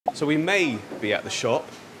So we may be at the shop,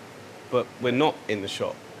 but we're not in the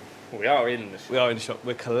shop. We are in the shop. We are in the shop.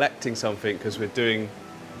 We're collecting something because we're doing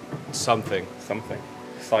something. Something.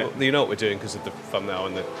 Well, you know what we're doing because of the thumbnail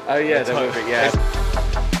and the... Oh yeah, there will be, yeah.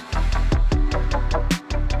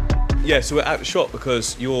 Yeah, so we're at the shop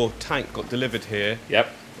because your tank got delivered here.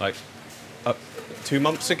 Yep. Like 2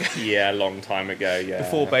 months ago. Yeah, a long time ago, yeah.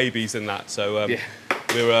 Before babies and that, so yeah.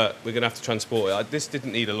 we're going to have to transport it. This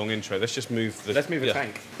didn't need a long intro. Let's just move the... Let's move the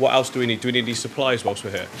tank. What else do we need? Do we need these supplies whilst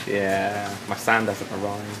we're here? Yeah, my sand hasn't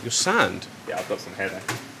arrived. Your sand? Yeah, I've got some here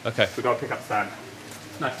though. Okay. We've got to pick up sand.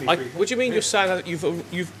 What do you mean your sand?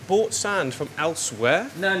 You've bought sand from elsewhere?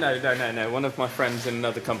 No. One of my friends in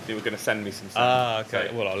another company were going to send me some sand. Ah, okay.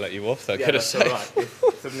 So, well, I'll let you off then. Yeah, that's all right.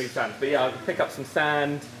 It's some new sand. But yeah, I'll pick up some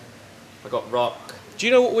sand. I got rock. Do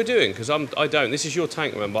you know what we're doing? Because I don't. This is your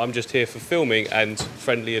tank, remember? I'm just here for filming and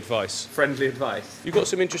friendly advice. Friendly advice. You've got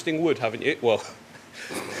some interesting wood, haven't you? Well,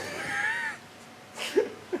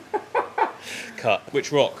 cut.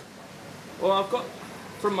 Which rock? Well, I've got,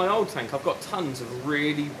 from my old tank, I've got tons of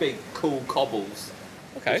really big, cool cobbles.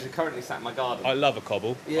 Okay. Which are currently sat in my garden. I love a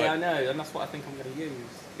cobble. Yeah, I know, and that's what I think I'm going to use.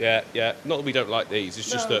 Yeah. Not that we don't like these, it's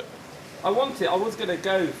just that... I was going to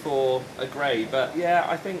go for a grey, but yeah,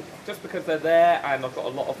 I think just because they're there and I've got a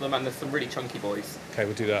lot of them and there's some really chunky boys. Okay,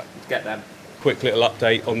 we'll do that. Get them. Quick little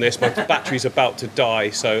update on this. My battery's about to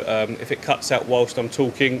die, so if it cuts out whilst I'm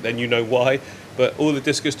talking, then you know why. But all the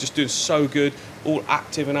discus just doing so good, all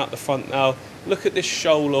active and out the front now. Look at this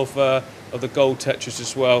shoal of the gold tetras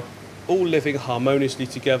as well, all living harmoniously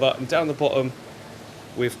together. And down the bottom,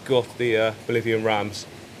 we've got the Bolivian rams,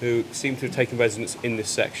 who seem to have taken residence in this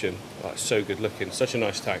section. Oh, it's so good looking, such a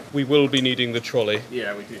nice tank. We will be needing the trolley.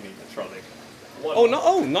 Yeah, we do need the trolley.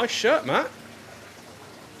 Oh, nice shirt, Matt.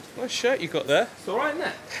 Nice shirt you got there. It's all right, isn't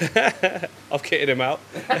it? I've kitted him out.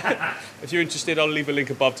 If you're interested, I'll leave a link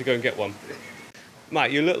above to go and get one.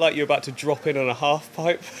 Matt, you look like you're about to drop in on a half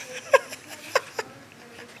pipe.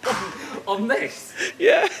 On this?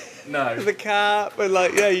 Yeah. No. The cap and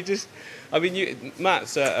like, yeah, you just... I mean,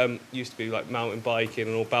 Matt's used to be like mountain biking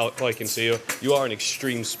and all biking, so you are an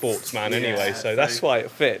extreme sportsman anyway, so that's why it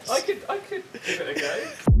fits. I could give it a go.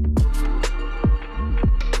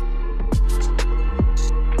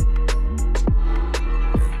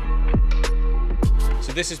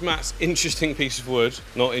 So this is Matt's interesting piece of wood,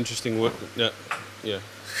 not interesting wood. Yeah. Yeah.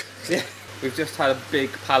 We've just had a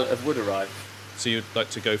big pallet of wood arrive. So you'd like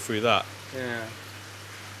to go through that? Yeah.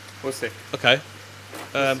 We'll see. Okay.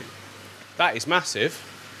 That is massive.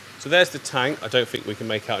 So there's the tank. I don't think we can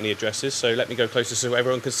make out any addresses, so let me go closer so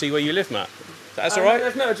everyone can see where you live, Matt. That's all right?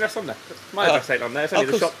 There's no address on there. My address ain't on there. It's only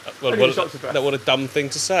the shop. Well, only the shop's address. What a dumb thing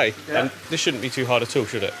to say. Yeah. And this shouldn't be too hard at all,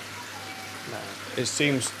 should it? No. It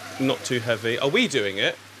seems not too heavy. Are we doing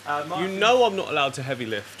it? You know I'm not allowed to heavy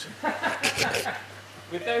lift.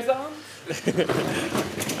 With those arms?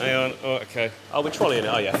 Hang on. Oh, okay. Oh, we're trolleying it.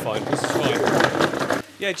 Oh, yeah, fine. This is fine.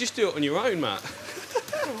 Yeah, just do it on your own, Matt.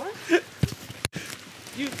 All right.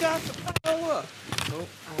 You got the power. Oh,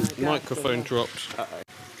 microphone drops.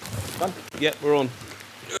 Done? Yep, we're on.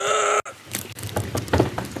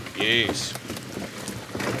 Yes.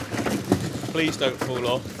 Please don't fall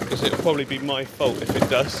off, because it'll probably be my fault if it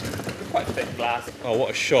does. Quite thick glass. Oh,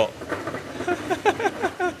 what a shot.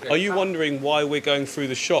 Are you wondering why we're going through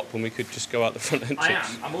the shop when we could just go out the front entrance? I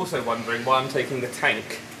am. I'm also wondering why I'm taking the tank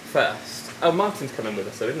first. Oh, Martin's coming with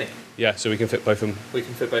us, though, isn't he? Yeah, so we can fit both of them. We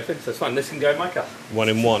can fit both in, so it's fine. This can go in my car. One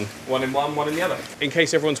in one. One in one, one in the other. In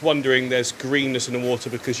case everyone's wondering, there's greenness in the water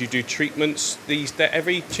because you do treatments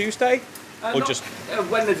every Tuesday? Just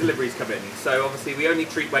when the deliveries come in. So obviously we only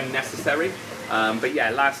treat when necessary. But yeah,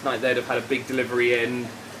 last night they'd have had a big delivery in,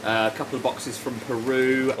 a couple of boxes from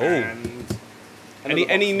Peru, and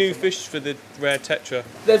any new fish for the rare Tetra?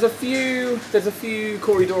 There's a few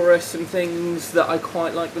Corydoras and things that I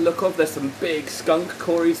quite like the look of. There's some big skunk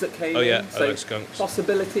Corys that came in. Oh yeah, so I like skunks.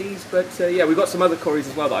 Possibilities, but yeah, we've got some other Corys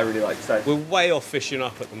as well that I really like. So we're way off fishing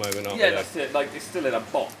up at the moment, aren't we? Yeah, that's it. Like it's still in a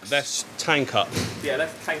box. Let's tank up. Yeah,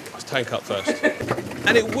 let's tank up. Let's tank up first.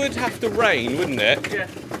 And it would have to rain, wouldn't it? Yeah.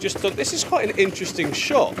 Just thought, this is quite an interesting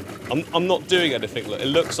shot. I'm not doing anything. Look, it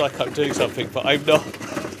looks like I'm doing something, but I'm not.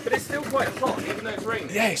 But it's still quite hot, even though it's raining.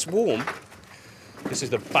 Yeah, it's warm. This is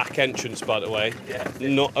the back entrance, by the way. Yeah.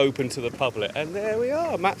 Not open to the public. And there we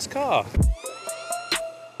are, Matt's car.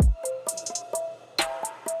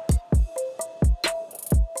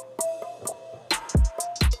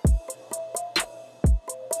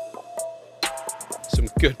 Some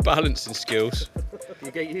good balancing skills. You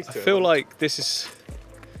get used to it. I feel like this is...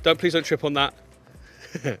 Please don't trip on that.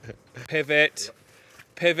 Pivot.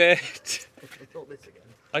 Pivot. Not this again.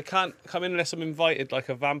 I can't come in unless I'm invited like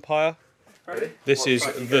a vampire. Ready? This is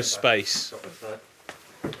the space.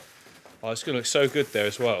 Oh, it's going to look so good there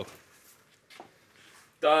as well.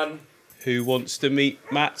 Done. Who wants to meet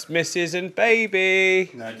Matt's missus and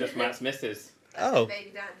baby? No, just Matt's missus. Oh.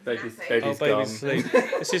 Baby done. Baby's Oh, gone. baby's asleep.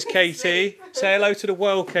 This is Katie. Say hello to the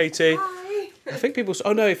world, Katie. Hi. I think people...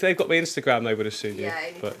 Oh, no, if they've got my Instagram, they would have seen you. Yeah,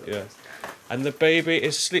 But, yeah. And the baby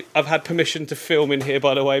is asleep. I've had permission to film in here,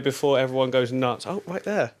 by the way, before everyone goes nuts. Oh, right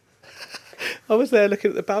there. I was there looking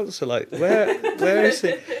at the bouncer like, where is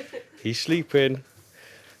he? He's sleeping.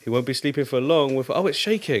 He won't be sleeping for long. Oh, it's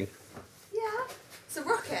shaking. Yeah. It's a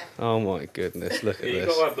rocket. Oh, my goodness. Look at You've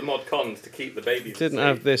this. got to have the mod cons to keep the babies Didn't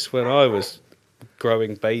asleep. have this when I was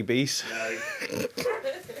growing babies. No.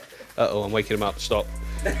 Uh-oh, I'm waking him up. Stop.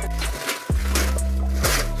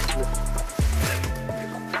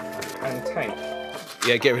 And tank.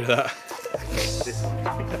 Yeah, get rid of that.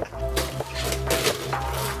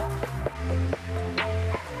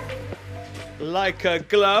 Like a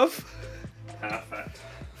glove. Perfect.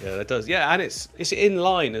 Yeah, that does. Yeah, and it's in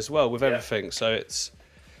line as well with Yeah. everything, so it's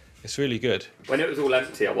really good. When it was all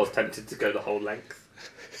empty, I was tempted to go the whole length.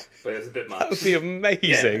 But it was a bit much. That would be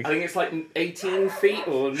amazing. Yeah, I think it's like 18 feet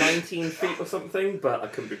or 19 feet or something, but I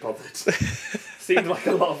couldn't be bothered. Seemed like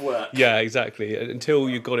a lot of work. Yeah, exactly. Until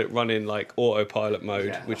you got it running like autopilot mode,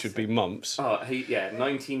 Yeah, which would that's be months. Oh,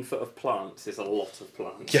 19 foot of plants is a lot of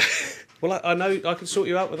plants. Yeah. Well, I know I can sort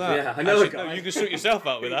you out with that. Yeah, I know a Actually, guy. no, you can sort yourself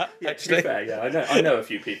out with that. Yeah, to actually. be fair, yeah, I know a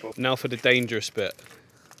few people. Now for the dangerous bit.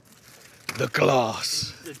 The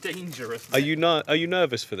glass. The dangerous. Are you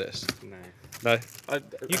nervous for this? No. No.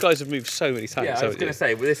 You guys have moved so many times. Yeah, I was haven't going you? to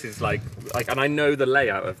say, well, this is like, and I know the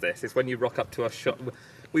layout of this. It's when you rock up to a shop.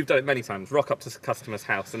 We've done it many times. Rock up to a customer's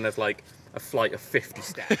house and there's like a flight of 50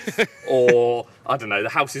 steps, or I don't know, the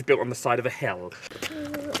house is built on the side of a hill.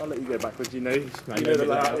 I'll let you go backwards. You know the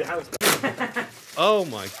layout of your house. Oh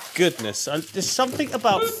my goodness! There's something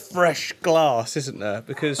about fresh glass, isn't there?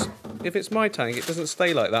 Because if it's my tank, it doesn't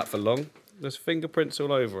stay like that for long. There's fingerprints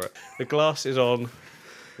all over it. The glass is on.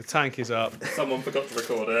 The tank is up. Someone forgot to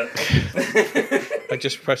record it. I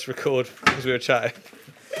just pressed record because we were chatting.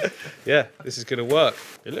 Yeah, this is going to work.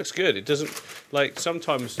 It looks good. It doesn't, like,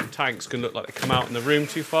 sometimes tanks can look like they come out in the room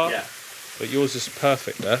too far. Yeah. But yours is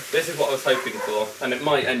perfect there. This is what I was hoping for, and it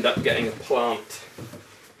might end up getting a plant.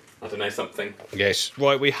 I don't know, something. Yes.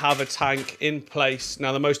 Right, we have a tank in place.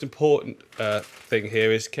 Now, the most important thing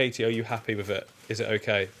here is, Katie, are you happy with it? Is it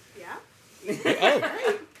okay? Yeah.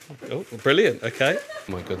 Oh, brilliant. Okay.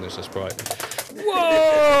 Oh my goodness, that's bright.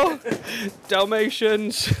 Whoa!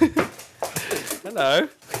 Dalmatians. Hello.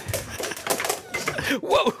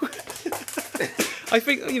 Whoa! I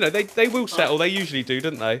think, they will settle. They usually do,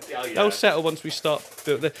 don't they? Oh, yeah. They'll settle once we start.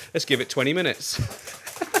 Let's give it 20 minutes.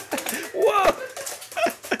 Whoa!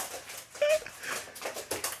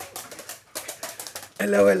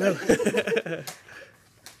 Hello.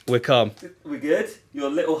 We're calm. We good? Your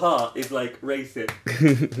little heart is like racing.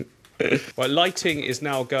 Right, lighting is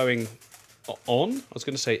now going on. I was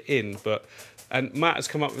going to say in, and Matt has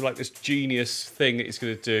come up with like this genius thing that he's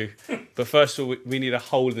going to do. But first of all, we need a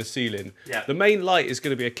hole in the ceiling. Yeah. The main light is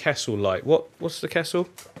going to be a Kessel light. What's the Kessel?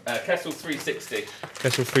 Kessel 360.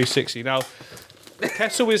 Kessel 360. Now,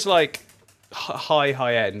 Kessel is like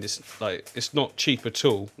high end. It's not cheap at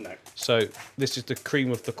all. No. So this is the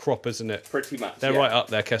cream of the crop, isn't it? Pretty much. They're yeah. right up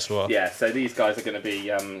there, Kessel are. Yeah, so these guys are going to be,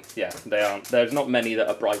 they aren't. There's not many that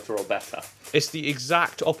are brighter or better. It's the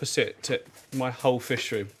exact opposite to my whole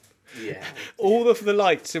fish room. Yeah. All of the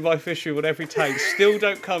lights in my fish room on every tank still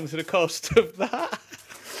don't come to the cost of that.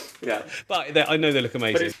 Yeah. But I know they look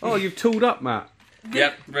amazing. Oh, you've tooled up, Matt.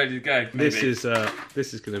 Yep, ready to go. This maybe.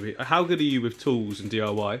 is going to be. How good are you with tools and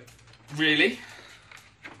DIY? Really?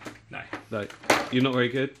 No. No, you're not very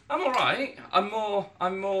good. I'm alright. I'm more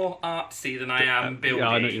artsy than I am building. Yeah,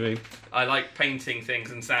 I know what you mean. I like painting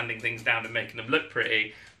things and sanding things down and making them look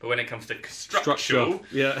pretty. But when it comes to structural,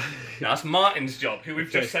 Yeah. that's Martin's job, who we've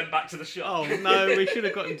Okay. just sent back to the shop. Oh no, we should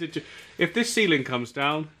have gotten to. If this ceiling comes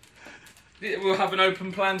down, We'll have an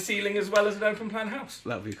open plan ceiling as well as an open plan house.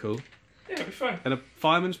 that'd be cool. Yeah, it'll be fun. And a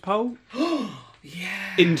fireman's pole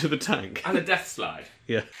Yeah. into the tank. And a death slide.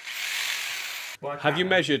 Yeah. Have you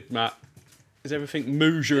measured, Matt? Is everything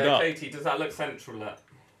measured up? Katie, does that look central? Look?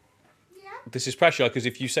 Yeah. This is pressure because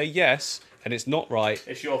if you say yes and it's not right,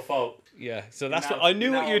 It's your fault. yeah. So that's Now- what I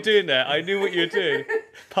knew. What now- you were doing there. I knew what you were doing.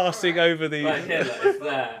 Passing over the. Right here, look, it's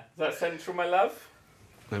there. Is that central, my love?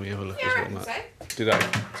 Let me have a look Yeah, I as reckon well, so. Matt. Do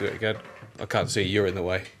that. Do it again. I can't see. You're in the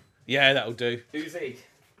way. Yeah, that'll do. Who's he?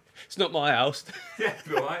 It's not my house. Yeah,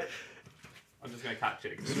 alright. I'm just going to catch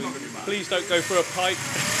it because it's not going to be mad. Please don't go for a pipe.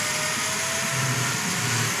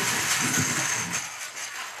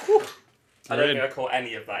 I don't think I caught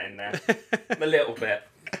any of that in there. A little bit.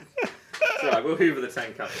 It's alright, we'll hoover the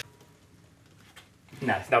tank up.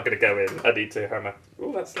 No, it's not going to go in. I need to hammer.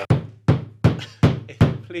 Oh, that's slow.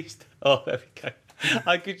 Please. Oh, there we go.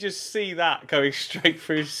 I could just see that going straight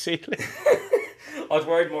through the ceiling. I was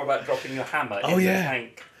worried more about dropping your hammer in the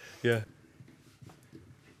tank. Yeah.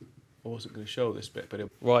 I wasn't going to show this bit, but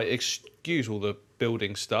right, excuse all the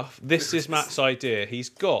building stuff. This is Matt's idea. He's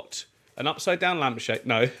got an upside down lampshade.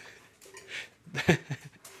 No.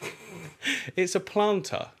 It's a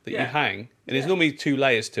planter that you hang, and there's normally 2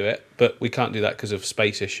 layers to it, but we can't do that because of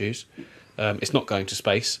space issues. It's not going to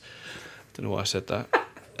space. Don't know why I said that.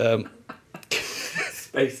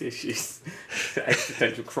 Space issues.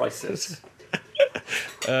 Existential crisis.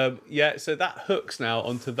 Yeah, so that hooks now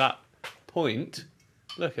onto that point.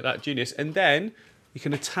 Look at that, genius. And then you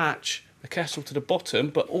can attach the kettle to the bottom,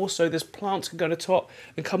 but also there's plants can go to the top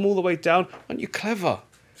and come all the way down. Aren't you clever?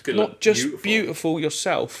 Not just beautiful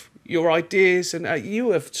yourself, your ideas, and you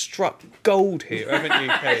have struck gold here, haven't you,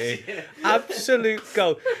 Katie? Yeah. Absolute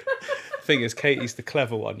gold. Thing is, Katie's the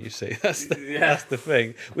clever one, you see. That's the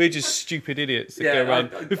thing. We're just stupid idiots that go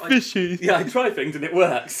around with fishy. Yeah, I try things and it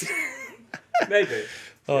works. Maybe.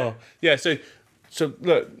 Oh, yeah, so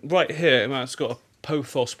look, right here, Matt's got a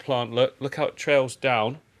pothos plant. Look how it trails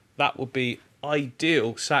down. That would be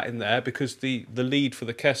ideal sat in there because the lead for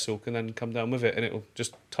the kettle can then come down with it and it'll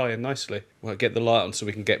just tie in nicely. We'll get the light on so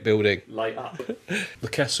we can get building. Light up. The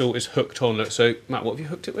kettle is hooked on. Look, so Matt, what have you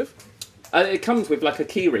hooked it with? It comes with like a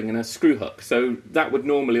key ring and a screw hook, so that would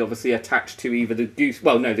normally obviously attach to either the goose.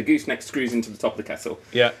 Well, no, the gooseneck screws into the top of the kettle.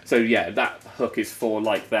 Yeah. So yeah, that hook is for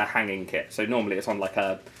like their hanging kit. So normally it's on like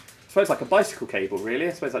I suppose like a bicycle cable, really.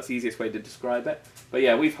 I suppose that's the easiest way to describe it. But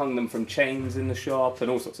yeah, we've hung them from chains in the shop and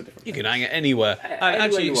all sorts of different. You can hang it anywhere.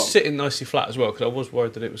 Actually, it's sitting nicely flat as well because I was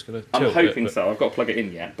worried that it was going to. I'm hoping so. I've got to plug it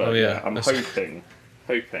in yet, but I'm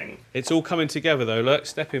hoping. It's all coming together though. Look,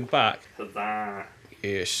 stepping back. For that.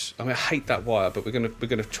 Yes, I mean I hate that wire, but we're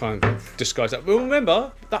gonna try and disguise that. But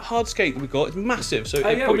remember that hardscape we got is massive, so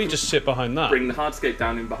it'll probably just sit behind that. Bring the hardscape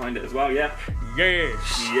down in behind it as well, yeah. Yes.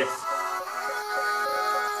 Yes.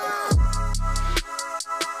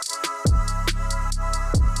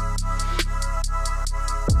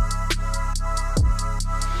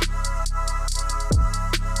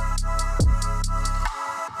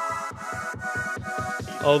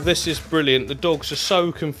 Oh, this is brilliant. The dogs are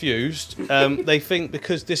so confused. They think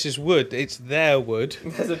because this is wood, it's their wood.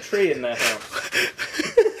 There's a tree in their house.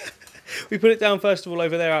 We put it down first of all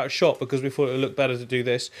over there out of shop because we thought it would look better to do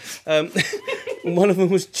this. One of them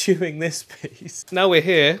was chewing this piece. Now we're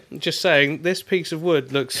here, just saying, this piece of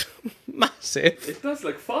wood looks massive. It does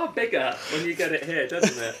look far bigger when you get it here,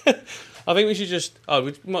 doesn't it? I think we should just... Oh,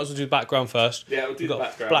 we might as well do the background first. Yeah, we'll do the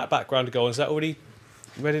background. Black background to go on. Is that already...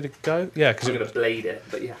 ready to go? Yeah, because I'm going to blade it,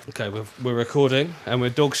 but yeah. Okay, we're recording and we're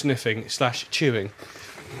dog sniffing / chewing.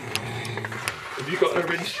 Have you got a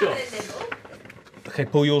rinse shot? Okay,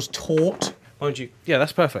 pull yours taut. Mind you, yeah,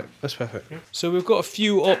 that's perfect. That's perfect. Yeah. So we've got a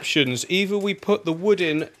few options. Either we put the wood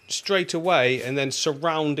in straight away and then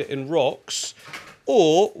surround it in rocks,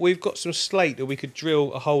 or we've got some slate that we could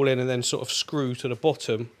drill a hole in and then sort of screw to the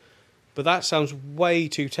bottom. But that sounds way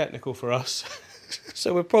too technical for us.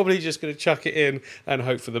 So we're probably just going to chuck it in and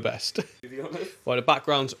hope for the best. Right, the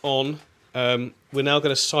background's on. We're now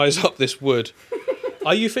going to size up this wood.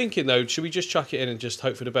 Are you thinking, though, should we just chuck it in and just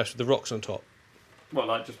hope for the best with the rocks on top? Well,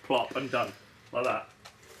 like just plop and done. Like that?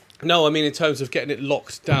 No, I mean in terms of getting it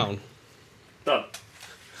locked down. Done.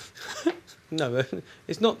 No,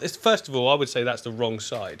 it's not. It's, first of all, I would say that's the wrong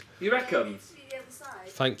side. You reckon?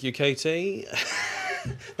 Thank you, Katie.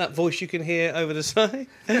 That voice you can hear over the side.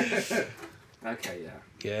 Okay, yeah.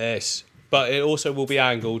 Yes, but it also will be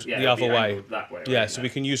angled the other way. That way. Yeah, so we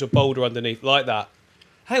can use a boulder underneath like that.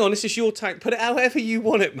 Hang on, this is your tank. Put it however you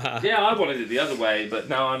want it, Matt. Yeah, I wanted it the other way, but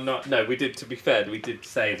no, I'm not. No, we did. To be fair, we did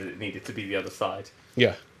say that it needed to be the other side.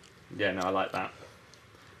 Yeah. Yeah, no, I like that.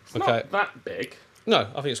 It's okay. Not that big. No,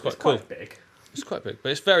 I think it's quite cool. Quite big. It's quite big,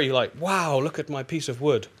 but it's very like, wow, look at my piece of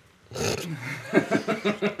wood.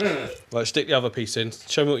 Right, stick the other piece in.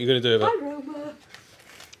 Show me what you're going to do with it. Hi, Roma.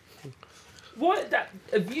 What?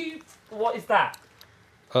 What is that?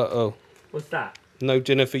 Uh-oh. What's that? No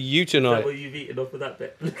dinner for you tonight. Is that what you've eaten off of that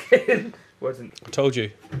bit? Wasn't. I told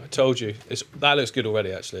you. That looks good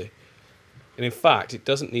already, actually. And in fact, it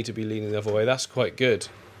doesn't need to be leaning the other way. That's quite good.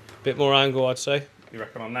 Bit more angle, I'd say. You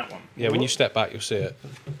reckon on that one? Yeah, when you step back, you'll see it.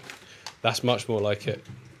 That's much more like it.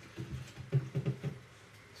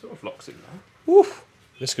 Sort of locks in there. Woo!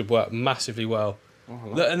 This could work massively well.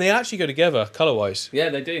 Oh, and they actually go together, colour-wise. Yeah,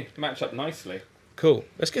 they do. Match up nicely. Cool.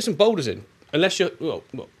 Let's get some boulders in. Unless you're well,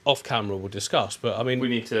 off camera, we'll discuss. But I mean, We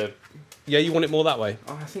need to. yeah, you want it more that way.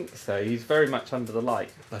 Oh, I think so. He's very much under the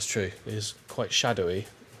light. That's true. It is quite shadowy,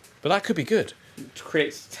 but that could be good. It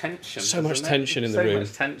creates tension. So much doesn't it? tension in the room. So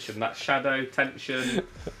much tension. That shadow tension.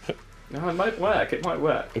 No, it might work. It might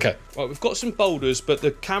work. Okay, right, we've got some boulders, but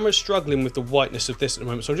the camera's struggling with the whiteness of this at the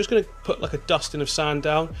moment, so I'm just going to put like a dusting of sand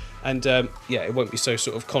down, and yeah, it won't be so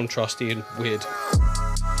sort of contrasty and weird.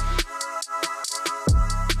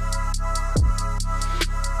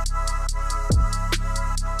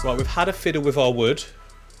 Right, we've had a fiddle with our wood.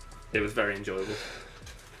 It was very enjoyable.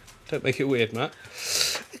 Don't make it weird, Matt.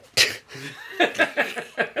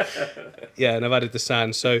 Yeah, and I've added the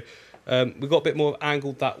sand, so we've got a bit more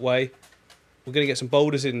angled that way. We're going to get some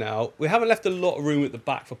boulders in now. We haven't left a lot of room at the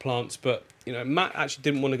back for plants, but you know, Matt actually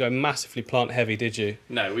didn't want to go massively plant heavy, did you?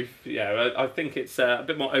 No, I think it's a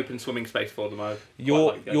bit more open swimming space for them.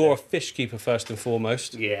 You're a fish keeper first and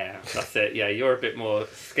foremost. Yeah, that's it. Yeah, you're a bit more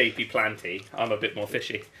scapey planty. I'm a bit more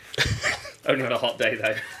fishy. Only on a hot day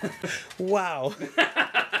though. Wow.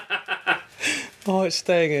 Oh, it's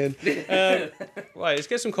staying in. Right, let's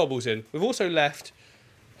get some cobbles in. We've also left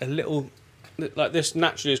a little, like this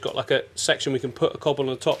naturally has got like a section we can put a cobble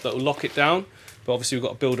on the top that will lock it down. But obviously we've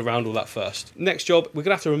got to build around all that first. Next job, we're going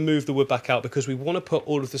to have to remove the wood back out because we want to put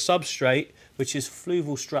all of the substrate, which is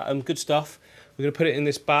fluval stratum, good stuff. We're going to put it in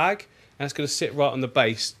this bag and it's going to sit right on the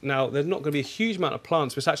base. Now, there's not going to be a huge amount of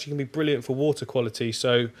plants, but it's actually going to be brilliant for water quality.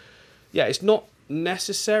 So, yeah, it's not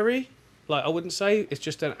necessary. Like, I wouldn't say, it's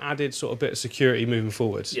just an added sort of bit of security moving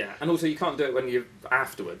forwards. Yeah, and also you can't do it when you're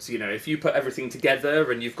afterwards. You know, if you put everything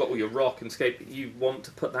together and you've got all your rock and scape, you want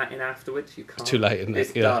to put that in afterwards, you can't. It's too late, isn't it?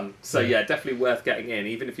 It's done. So yeah, definitely worth getting in,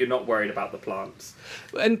 even if you're not worried about the plants.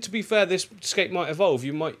 And to be fair, this scape might evolve.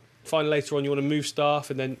 You might find later on you want to move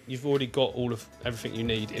staff and then you've already got all of everything you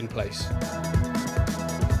need in place.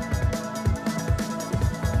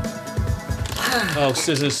 Oh,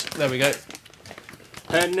 scissors. There we go.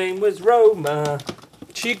 Her name was Roma.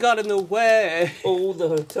 She got in the way. All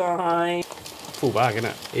the time. Full bag, isn't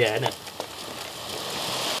it? Yeah, no.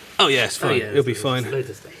 Oh, yeah, it's fine. It'll be fine. Loads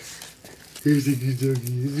of space.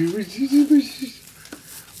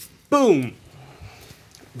 Boom.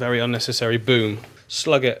 Very unnecessary boom.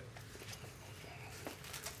 Slug it.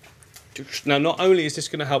 Now, not only is this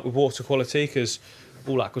going to help with water quality, because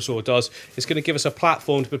all Aquasaur does, it's going to give us a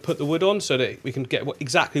platform to put the wood on so that we can get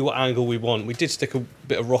exactly what angle we want. We did stick a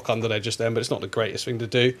bit of rock under there just then, but it's not the greatest thing to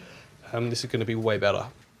do. This is going to be way better.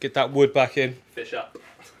 Get that wood back in. Fish up.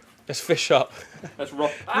 Let's fish up. Let's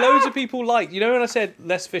rock. Loads of people liked, you know when I said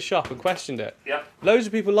let's fish up and questioned it? Yeah. Loads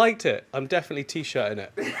of people liked it. I'm definitely t-shirting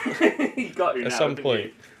it You got you at now, some didn't point.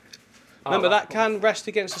 you? Remember, that can rest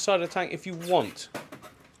against the side of the tank if you want.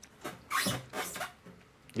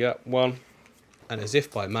 Yeah, one. And as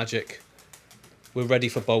if by magic, we're ready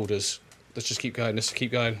for boulders. Let's just keep going, let's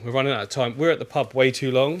keep going. We're running out of time. We're at the pub way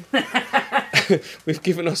too long. We've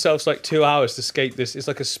given ourselves like 2 hours to skate this. It's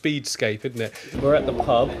like a speed scape, isn't it? We're at the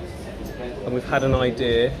pub and we've had an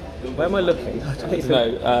idea. Where am I looking? I don't even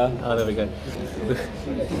know. Oh, there we go.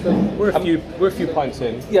 We're a few pints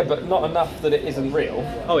in. Yeah, but not enough that it isn't real.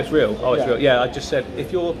 Oh, it's real. Oh, it's real. Yeah, I just said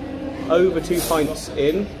if you're over 2 pints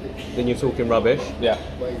in, then you're talking rubbish. Yeah.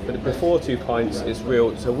 But before 2 pints, it's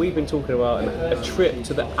real. So we've been talking about a trip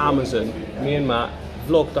to the Amazon. Me and Matt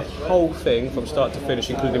vlogged the whole thing from start to finish,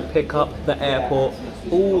 including pick up, the airport,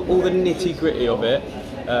 all the nitty gritty of it.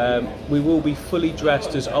 We will be fully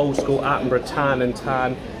dressed as old school Attenborough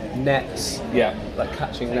tan nets. Yeah. Like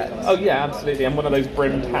catching nets. Oh yeah, absolutely. And one of those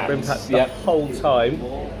brimmed hats. Brim hats the whole time.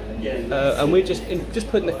 And we're just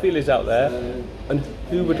putting the feelers out there, and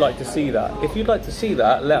who would like to see that? If you'd like to see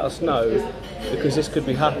that, let us know, because this could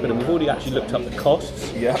be happening. We've already actually looked up the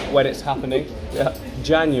costs when it's happening. Yeah.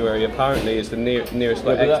 January apparently is the nearest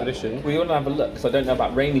expedition. We want to have a look, because I don't know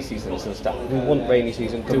about rainy seasons and stuff. We want rainy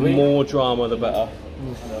season. The more drama, the better.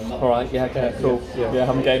 Alright, yeah, okay, cool. Yeah,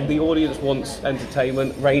 I'm game. The audience wants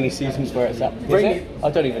entertainment. Rainy season's where it's at. I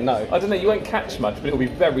don't even know. I don't know, you won't catch much, but it'll be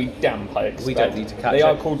very damp, I expect. We don't need to catch They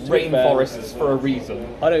are it. called rainforests for a reason.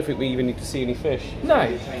 I don't think we even need to see any fish. No,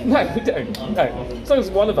 we don't. No. As long as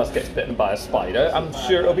one of us gets bitten by a spider, I'm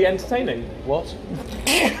sure it'll be entertaining. What?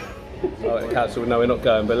 Oh, the council, no, we're not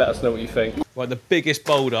going, but let us know what you think. Right, the biggest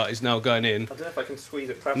boulder is now going in. I don't know if I can squeeze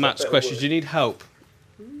it past. Matt's question, do you need help?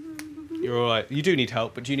 You're alright. You do need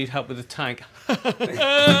help, but do you need help with the tank?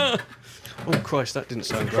 Oh Christ, that didn't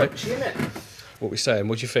sound great. What are we saying?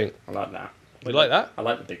 What do you think? I like that. You like that? I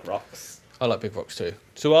like the big rocks. I like big rocks too.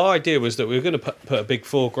 So our idea was that we were going to put a big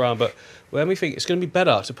foreground, but when we think it's going to be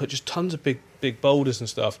better to put just tons of big boulders and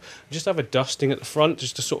stuff, just have a dusting at the front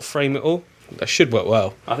just to sort of frame it all. That should work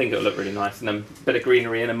well. I think it'll look really nice, and then a bit of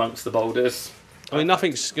greenery in amongst the boulders. I mean,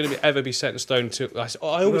 nothing's going to ever be set in stone. I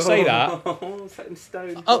always say that. Set in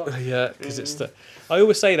stone. Oh, yeah, because I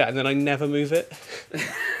always say that, and then I never move it.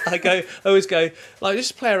 I always go, like,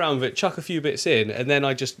 just play around with it, chuck a few bits in, and then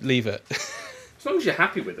I just leave it. As long as you're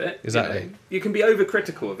happy with it. Exactly. You can be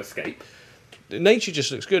overcritical of Escape. Nature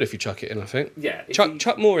just looks good if you chuck it in, I think. Yeah.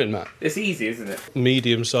 Chuck more in, Matt. It's easy, isn't it?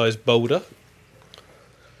 Medium-sized boulder.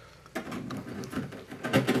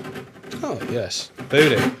 Oh, yes.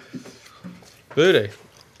 Booty.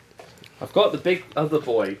 I've got the big other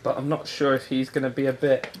boy, but I'm not sure if he's going to be a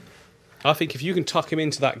bit... I think if you can tuck him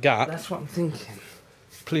into that gap... That's what I'm thinking.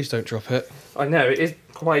 Please don't drop it. I know, it is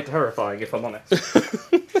quite terrifying, if I'm honest.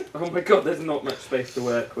 Oh my god, there's not much space to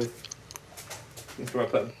work with. That's where I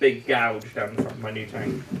put a big gouge down the front of my new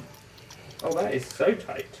tank. Oh, that is so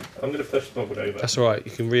tight. I'm going to push the board over. That's alright,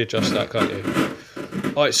 you can readjust that, can't you?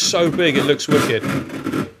 Oh, it's so big, it looks wicked.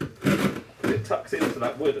 It tucks into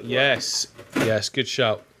that wood as well. Yes, good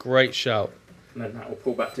shout. Great shout. And then that will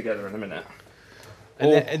pull back together in a minute.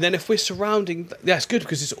 And then if we're surrounding... Yeah, it's good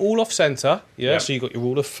because it's all off-centre. Yeah, so you've got your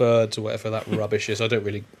rule of thirds or whatever that rubbish is. I don't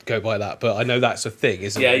really go by that, but I know that's a thing,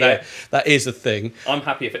 isn't it? Yeah. That is a thing. I'm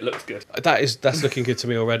happy if it looks good. That's looking good to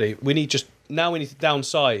me already. Now we need to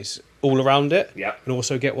downsize all around it. Yeah. And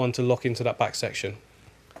also get one to lock into that back section.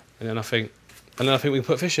 And then I think we can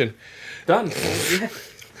put fish in. Done. Yeah.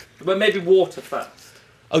 But maybe water first.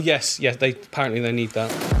 Oh, yes. Apparently they need that.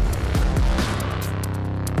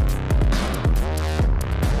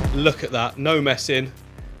 Look at that, no messing,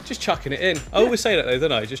 just chucking it in. I always say that though,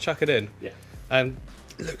 don't I? Just chuck it in. Yeah. And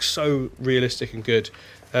it looks so realistic and good.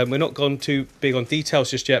 We're not gone too big on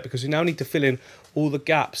details just yet because we now need to fill in all the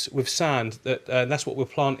gaps with sand. That's what we'll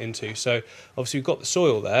plant into. So obviously we've got the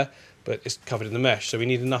soil there, but it's covered in the mesh. So we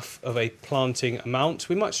need enough of a planting amount.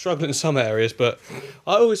 We might struggle in some areas, but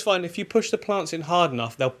I always find if you push the plants in hard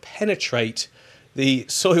enough, they'll penetrate the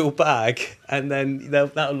soil bag and then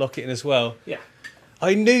that'll lock it in as well. Yeah.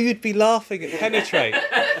 I knew you'd be laughing at penetrate.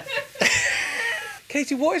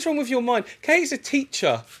 Katie, what is wrong with your mind? Katie's a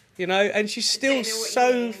teacher, you know, and she's still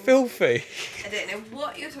so filthy. I don't know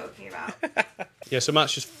what you're talking about. Yeah, so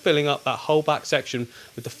Matt's just filling up that whole back section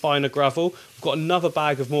with the finer gravel. We've got another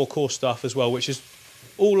bag of more coarse stuff as well, which is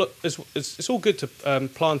it's all good to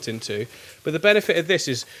plant into. But the benefit of this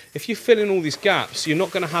is if you fill in all these gaps, you're not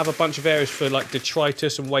going to have a bunch of areas for like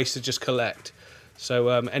detritus and waste to just collect. So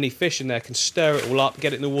any fish in there can stir it all up,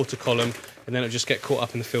 get it in the water column, and then it'll just get caught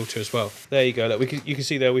up in the filter as well. There you go. Look, you can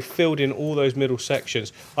see there we filled in all those middle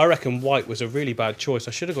sections. I reckon white was a really bad choice.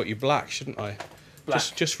 I should have got you black, shouldn't I? Black.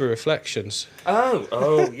 Just for reflections.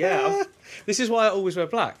 Oh, yeah. This is why I always wear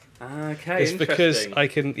black. Okay, It's because I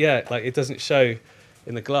can, like it doesn't show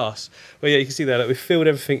in the glass. Well, yeah, you can see there, like we filled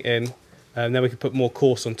everything in, and then we can put more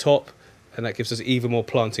coarse on top, and that gives us even more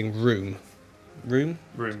planting room. Room?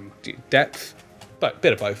 Depth? But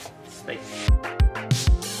bit of both. Space.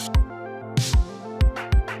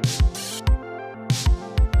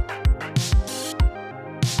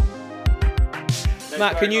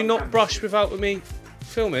 Matt, can you not brush without me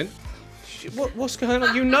filming? What's going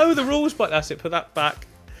on? You know the rules, but that's it. Put that back.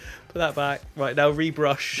 Put that back. Right, now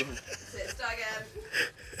rebrush. Let's start again.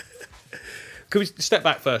 Can we step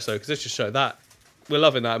back first, though? Because let's just show that. We're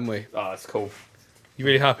loving that, haven't we? Oh, that's cool. You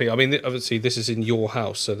really happy? I mean, obviously, this is in your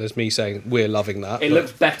house, so there's me saying we're loving that. It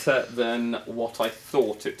looks better than what I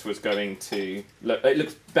thought it was going to look. It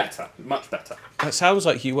looks better, much better. That sounds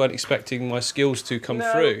like you weren't expecting my skills to come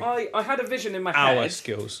through. I had a vision in my head. Our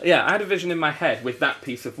skills. Yeah, I had a vision in my head with that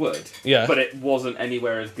piece of wood. Yeah. But it wasn't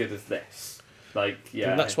anywhere as good as this. Like,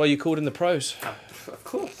 yeah. And that's why you called in the pros. Of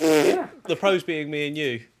course. Yeah. The pros being me and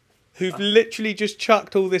you, who've literally just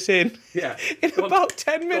chucked all this in. Yeah. In about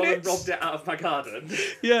 10 minutes. Robbed it out of my garden.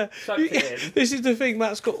 Yeah. Chucked it in. This is the thing,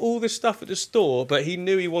 Matt's got all this stuff at the store, but he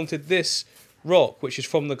knew he wanted this rock, which is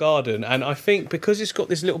from the garden, and I think because it's got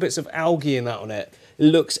these little bits of algae in that on it, it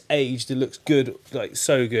looks aged, it looks good, like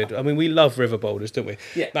so good. I mean, we love river boulders, don't we?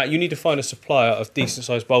 Yeah. Matt, you need to find a supplier of decent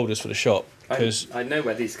sized boulders for the shop, because I know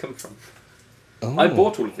where these come from. I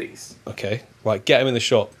bought all of these. Okay, right, get them in the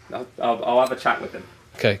shop. I'll have a chat with them.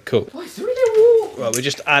 Okay, cool. Oh, it's really warm. Right, we're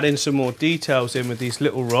just adding some more details in with these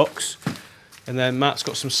little rocks, and then Matt's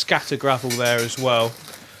got some scatter gravel there as well.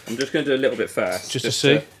 I'm just going to do a little bit first. Just to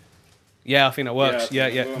see? Yeah, I think that works.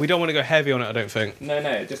 Yeah. We don't want to go heavy on it, I don't think. No,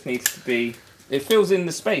 it just needs to be... It fills in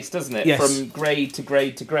the space, doesn't it? Yes. From grade to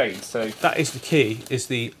grade to grade, so... That is the key, is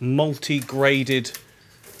the multi-graded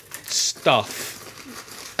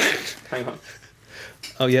stuff. Hang on.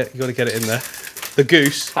 Oh yeah, you got to get it in there. The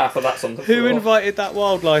goose. Half of that's on the floor. Who invited that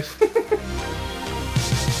wildlife?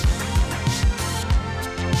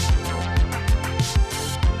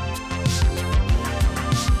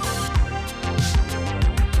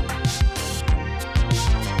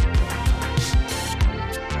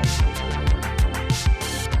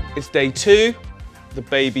 day 2. The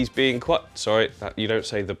baby's being quiet. Sorry, you don't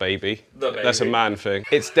say the baby. The baby. That's a man thing.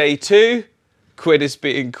 It's day 2. Quid is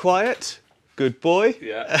being quiet. Good boy.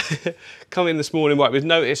 Yeah. Come in this morning. Right, we've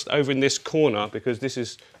noticed over in this corner, because this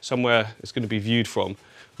is somewhere it's going to be viewed from,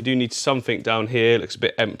 we do need something down here. It looks a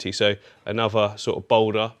bit empty, so another sort of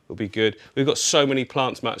boulder will be good. We've got so many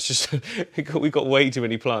plants, Matt. It's just we've got way too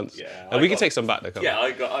many plants. Yeah. We can take some back, though. Yeah,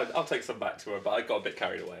 I'll take some back to her, but I got a bit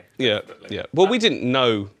carried away. Yeah, Definitely. yeah. Well, we didn't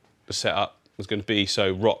know the setup was going to be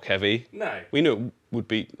so rock heavy. No. We knew it would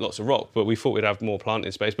be lots of rock, but we thought we'd have more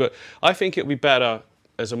planting space. But I think it would be better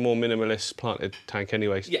as a more minimalist planted tank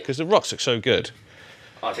anyway, Yeah. because the rocks look so good.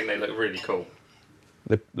 I think they look really cool.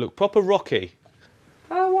 They look proper rocky.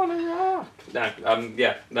 I want to rock. No,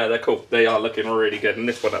 yeah, no, they're cool. They are looking really good, and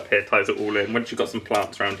this one up here ties it all in. Once you've got some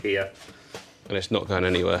plants around here. And it's not going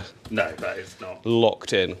anywhere. No, that is not.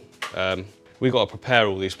 Locked in. We've got to prepare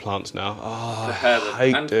all these plants now. Oh, Prepare them. I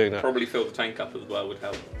hate and doing that. Probably fill the tank up as well would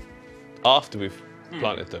help. After we've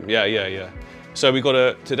planted them. Yeah. So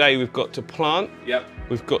today we've got to plant, Yep.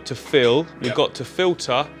 we've got to fill, we've Yep. got to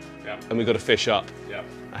filter, Yep. and we've got to fish up. Yep.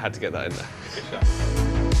 I had to get that in there. Fish up.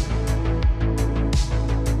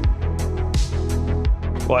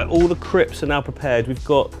 Right, all the crypts are now prepared. We've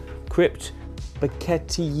got crypt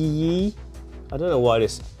Baketii. I don't know why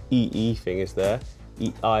this EE thing is there.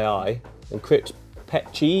 EII. And crypt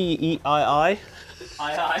Petchi EII. Aye,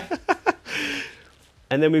 aye.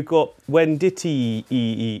 And then we've got Wenditi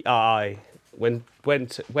EEI.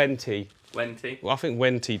 Wenty. Wenty. Well, I think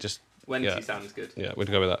Wenty just. Wenty yeah. sounds good. Yeah, we'd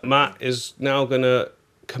go with that. Matt is now going to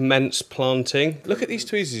commence planting. Look at these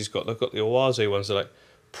tweezers he's got. They've got the Oase ones. They're like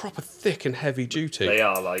proper thick and heavy duty. They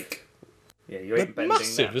are like, yeah, you ain't They're bending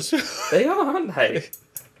massive. them. They are, aren't they?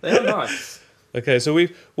 They are nice. Okay, so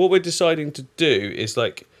what we're deciding to do is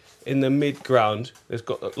like in the mid ground, there's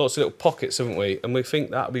got lots of little pockets, haven't we? And we think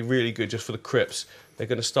that'll be really good just for the crypts. They're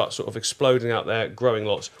going to start sort of exploding out there, growing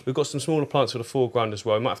lots. We've got some smaller plants for the foreground as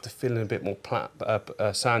well. We might have to fill in a bit more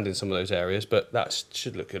sand in some of those areas, but that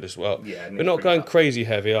should look good as well. Yeah, we're not going crazy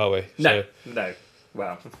heavy, are we? No, no.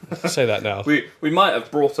 Well, Say that now. we might have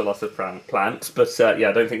brought a lot of plants, but yeah,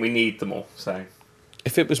 I don't think we need them all. So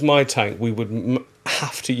If it was my tank, we would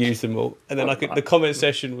have to use them all, and then the comment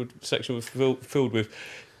section would filled with,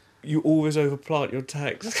 "You always overplant your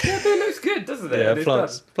tanks." yeah, it looks good, doesn't it? Yeah, It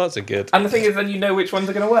plants are good. And the thing is, then you know which ones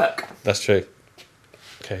are going to work. That's true.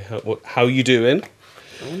 Okay, how you doing?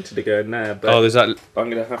 I wanted to go in there, but Oh, there's that. I'm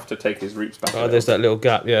going to have to take his roots back. Oh, there's that little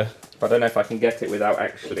gap. Yeah, I don't know if I can get it without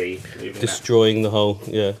actually moving destroying the hole.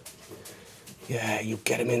 Yeah. Yeah, you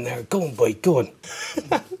get him in there. Go on, boy. Go on.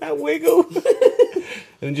 That wiggle.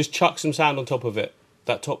 And then just chuck some sand on top of it.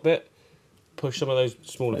 That top bit. Push some of those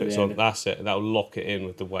smaller bits on. That's it. And that'll lock it in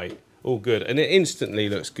with the weight. All good. And it instantly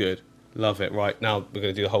looks good. Love it. Right, now we're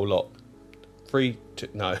going to do the whole lot. 3, 2,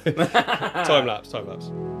 no. Time lapse.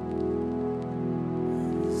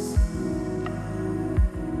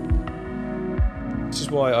 This is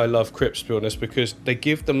why I love crypts, to be honest, because they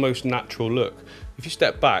give the most natural look. If you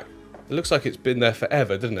step back, it looks like it's been there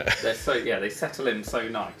forever, doesn't it? They're so, yeah, they settle in so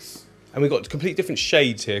nice. And we've got complete different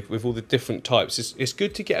shades here with all the different types. It's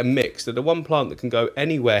good to get a mix. They're the one plant that can go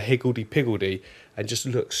anywhere higgledy-piggledy and just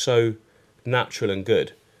look so natural and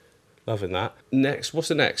good. Loving that. Next, what's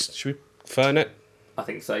the next? Should we fern it? I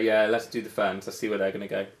think so, yeah. Let's do the ferns. Let's see where they're going to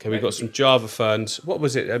go. Okay, we've got some Java ferns. What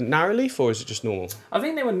was it, narrow leaf or is it just normal? I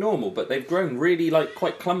think they were normal, but they've grown really, like,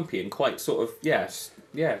 quite clumpy and quite sort of, yeah,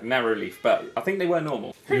 narrow leaf. But I think they were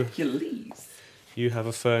normal. Hercules. You have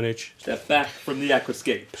a fernage. They're back from the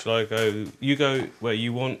Aquascape. Shall I go? You go where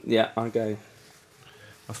you want. Yeah, I'll go.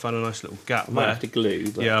 I found a nice little gap I might there. have to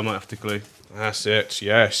glue. But Yeah, I might have to glue. That's it,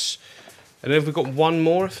 yes. And then we've got one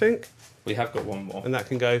more, I think, we have got one more. and that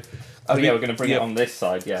can go. Oh, yeah, we're going to bring it on this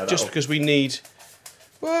side, yeah. Just because we need,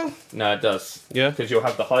 well, No, it does. yeah. Because you'll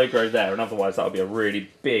have the high grow there, and otherwise that'll be a really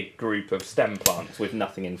big group of stem plants with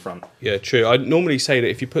nothing in front. Yeah, true. I normally say that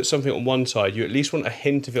if you put something on one side, you at least want a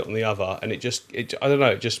hint of it on the other, and I don't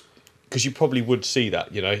know, just because you probably would see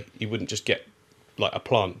that, you know, you wouldn't just get like a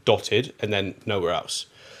plant dotted and then nowhere else.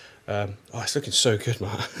 Oh, it's looking so good,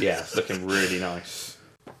 man. Yeah, it's looking really nice.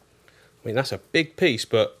 I mean, that's a big piece,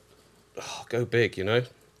 but go big, you know.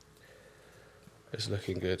 It's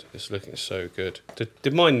looking good. It's looking so good.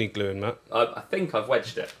 Did mine need gluing, Matt? I think I've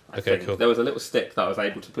wedged it. I Okay, think. cool. There was a little stick that I was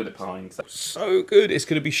able to put it behind. So. So good. It's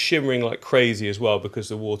going to be shimmering like crazy as well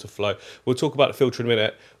because of the water flow. We'll talk about the filter in a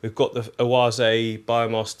minute. We've got the Oase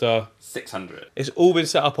Biomaster. 600. It's all been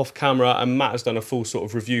set up off camera, and Matt has done a full sort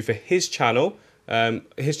of review for his channel.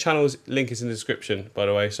 His channel's link is in the description, by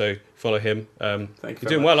the way, so follow him. Thank you. You're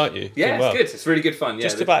doing well, aren't you? Yeah, doing well. it's good. It's really good fun. Yeah,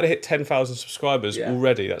 Just about to hit 10,000 subscribers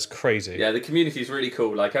already. That's crazy. Yeah, the community's really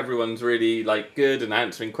cool. Like, everyone's really like good and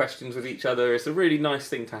answering questions with each other. It's a really nice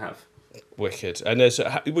thing to have. Wicked. And there's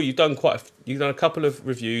you've done a couple of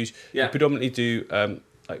reviews. Yeah. You predominantly do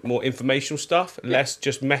like more informational stuff, less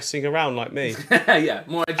just messing around like me. Yeah,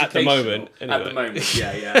 more educational. At the moment, anyway. At the moment,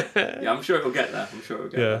 yeah. I'm sure it'll get there.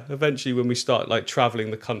 Yeah, eventually when we start like travelling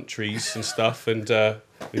the countries and stuff, and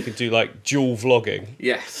we can do like dual vlogging.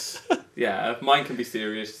 Yes. Yeah, mine can be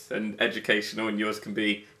serious and educational, and yours can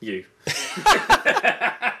be you.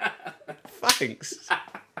 Thanks.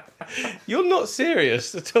 You're not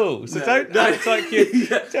serious at all, so No, don't no. act like you.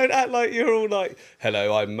 Don't act like you're all like,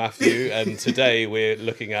 "Hello, I'm Matthew, and today we're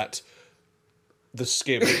looking at the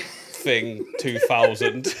Skim thing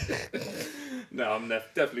 2000." No, I'm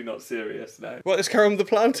definitely not serious. No. Right, let's carry on with the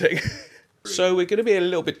planting. So we're going to be a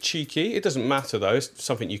little bit cheeky. It doesn't matter though. It's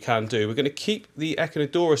something you can do. We're going to keep the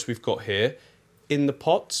Echinodorus we've got here in the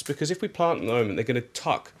pots, because if we plant them at the moment, they're going to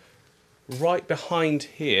tuck right behind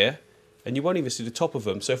here, and you won't even see the top of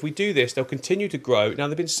them. So if we do this, they'll continue to grow. Now,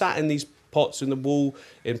 they've been sat in these pots in the wall,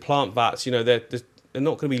 in plant vats. You know, they're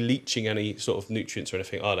not going to be leaching any sort of nutrients or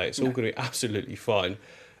anything, are they? It's all going to be absolutely fine.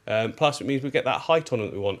 Plus, it means we get that height on them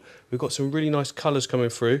that we want. We've got some really nice colours coming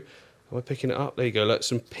through. Am I picking it up? There you go. Look,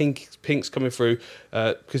 some pinks coming through,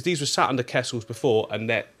 because these were sat under kessels before, and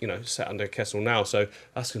they're sat under a kessel now. So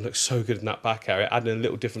that's going to look so good in that back area. Adding a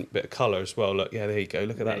little different bit of colour as well. Look, yeah, there you go.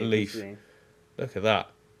 Look at that leaf. Look at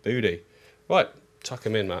that booty. Right, tuck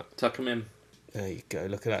them in, Matt. Tuck them in. There you go.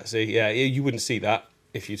 Look at that. See, yeah, you wouldn't see that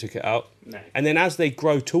if you took it out. No. And then as they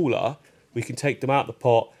grow taller, we can take them out of the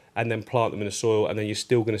pot and then plant them in the soil, and then you're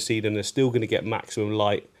still going to see them. They're still going to get maximum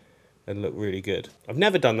light and look really good. I've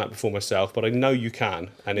never done that before myself, but I know you can.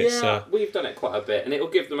 And it's we've done it quite a bit, and it'll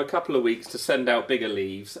give them a couple of weeks to send out bigger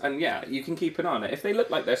leaves. And yeah, you can keep an eye on it. If they look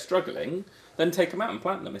like they're struggling, then take them out and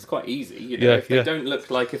plant them. It's quite easy. If they don't look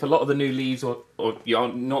like, if a lot of the new leaves or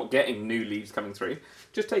you're not getting new leaves coming through,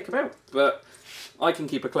 just take them out. But I can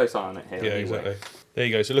keep a close eye on it here. Yeah, anyway. exactly. There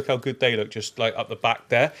you go. So look how good they look, just like up the back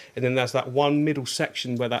there. And then there's that one middle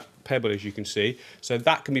section where that pebble is, you can see. So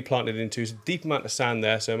that can be planted into. There's a deep amount of sand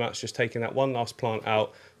there. So Matt's just taking that one last plant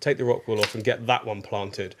out, take the rock wool off and get that one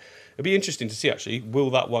planted. It'll be interesting to see, actually, will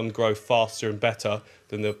that one grow faster and better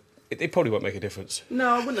than the... It probably won't make a difference.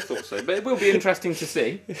 No, I wouldn't have thought so, but it will be interesting to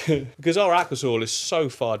see. Because our aqua soil is so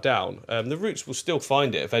far down. The roots will still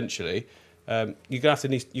find it eventually. You're going to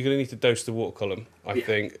need to dose the water column, I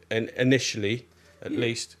think, and initially, at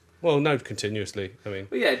least. Well, no, continuously. I mean,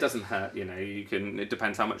 but yeah, it doesn't hurt. You can. It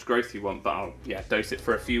depends how much growth you want, but I'll dose it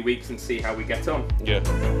for a few weeks and see how we get on. Yeah.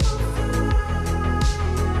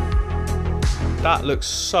 That looks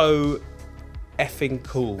so effing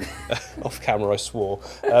cool. Off camera, I swore.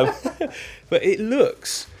 But it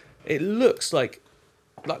looks like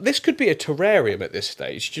this could be a terrarium at this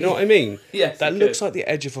stage. Do you know what I mean? Yes. That looks like the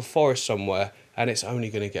edge of a forest somewhere, and it's only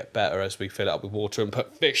going to get better as we fill it up with water and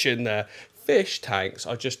put fish in there. Fish tanks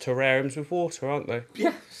are just terrariums with water, aren't they?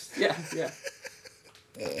 Yes. Yeah.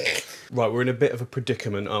 Right, we're in a bit of a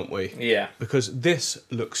predicament, aren't we? Yeah. Because this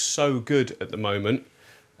looks so good at the moment.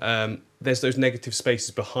 There's those negative spaces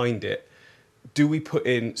behind it. Do we put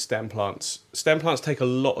in stem plants? Stem plants take a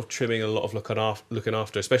lot of trimming, a lot of looking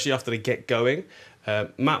after, especially after they get going.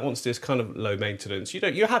 Matt wants this kind of low maintenance.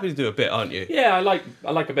 You're happy to do a bit, aren't you? Yeah, I like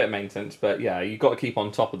a bit of maintenance, but yeah, you've got to keep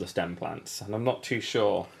on top of the stem plants, and I'm not too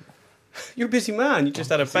sure. You're a busy man. You just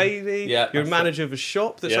had a baby. Yeah, You're a manager of a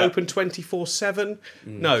shop that's open 24/7.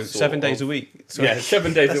 No, 7 days a week. Sorry. Yeah,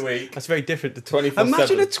 7 days a week. That's very different to 24/7.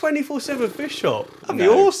 Imagine a 24/7 fish shop. That'd be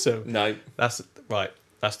No. awesome. No. That's right.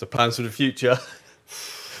 That's the plans for the future.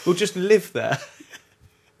 We'll just live there.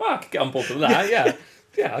 Well, I could get on board with that.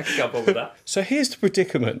 Yeah, I could get on board with that. So here's the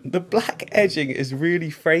predicament. The black edging is really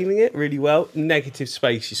framing it really well. Negative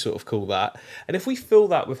space, you sort of call that. And if we fill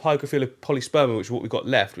that with hygrophilic polysperma, which is what we've got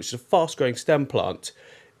left, which is a fast-growing stem plant,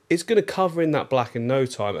 it's going to cover in that black in no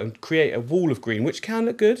time and create a wall of green, which can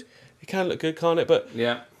look good. It can look good, can't it? But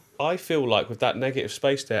Yeah. I feel like with that negative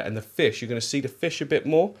space there and the fish, you're going to see the fish a bit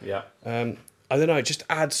more. Yeah. I don't know, it just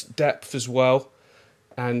adds depth as well.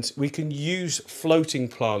 And we can use floating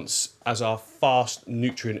plants as our fast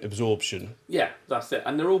nutrient absorption. Yeah, that's it.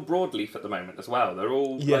 And they're all broadleaf at the moment as well. They're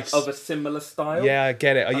all Yes. like of a similar style. Yeah, I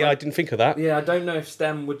get it. I didn't think of that. Yeah, I don't know if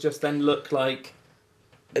stem would just then look like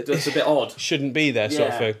just a bit odd. Shouldn't be there, sort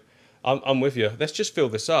of Yeah. thing. I'm with you. Let's just fill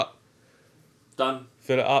this up. Done.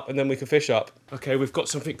 Fill it up, and then we can fish up. Okay, we've got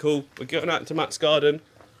something cool. We're going out into Matt's garden.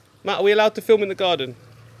 Matt, are we allowed to film in the garden?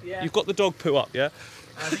 Yeah. You've got the dog poo up, yeah?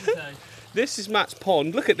 I think so. This is Matt's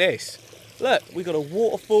pond. Look at this. Look, we got a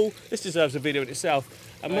waterfall. This deserves a video in itself.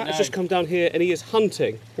 And Matt has just come down here and he is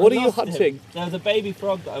hunting. What are you hunting? There was a baby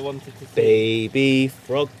frog that I wanted to see. Baby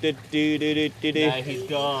frog. Do, do, do, do, do, do. No, he's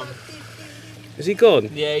gone. Is he gone?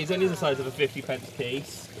 Yeah, he's only the size of a 50p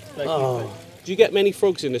piece. So Oh. Do you get many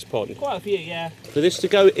frogs in this pond? quite a few, yeah. For this to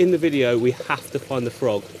go in the video, we have to find the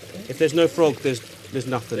frog. If there's no frog, there's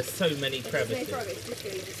nothing. There's so many No crevices. frog, it's just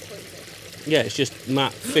really disappointing. Yeah, it's just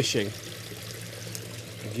Matt fishing.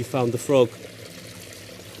 Have you found the frog?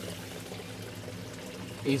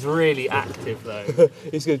 He's really active though.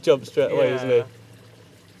 He's going to jump straight away, isn't he?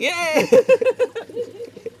 Yeah!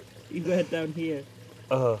 He's right down here.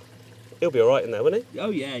 He'll be alright in there, won't he?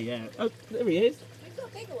 Oh yeah, yeah. Oh, there he is. We've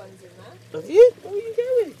got bigger ones in there. Have you? Where are you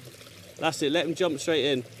going? That's it, let him jump straight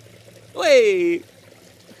in. Wait!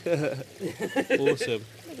 Awesome.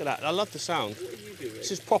 Look at that, I love the sound. What are you doing?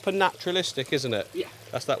 This is proper naturalistic, isn't it? Yeah.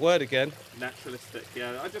 That's that word again. Naturalistic,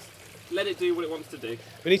 yeah. I just let it do what it wants to do.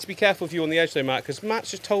 We need to be careful with you on the edge though, Matt, because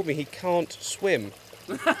Matt's just told me he can't swim.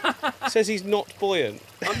 Says he's not buoyant.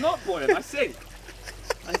 I'm not buoyant, I sink.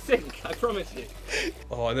 I sink, I promise you.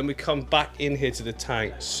 Oh, and then we come back in here to the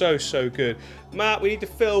tank. So, so good. Matt, we need to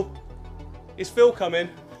fill. Is Phil coming?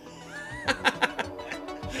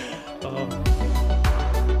 Oh.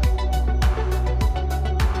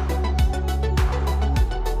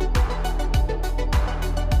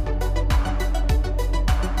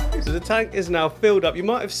 So the tank is now filled up. You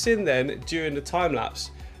might have seen then during the time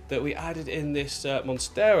lapse that we added in this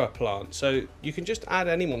Monstera plant. So you can just add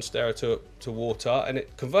any Monstera to water and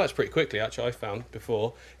it converts pretty quickly, actually, I found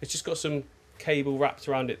before. It's just got some cable wrapped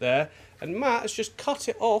around it there. And Matt has just cut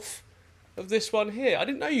it off of this one here. I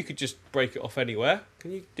didn't know you could just break it off anywhere.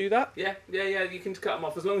 Can you do that? Yeah, you can cut them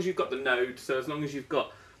off as long as you've got the node. So as long as you've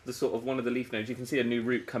got the sort of one of the leaf nodes, you can see a new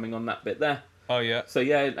root coming on that bit there. Oh yeah. So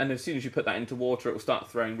yeah, and as soon as you put that into water, it will start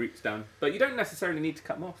throwing roots down. But you don't necessarily need to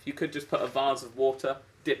cut them off. You could just put a vase of water,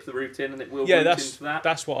 dip the root in, and it will root into that.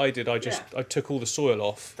 That's what I did. I took all the soil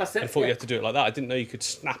off. That's it, I thought yeah. you had to do it like that. I didn't know you could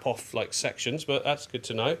snap off like sections, but that's good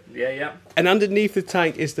to know. Yeah. And underneath the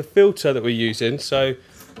tank is the filter that we're using. So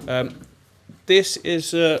this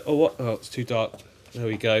is oh, it's too dark. There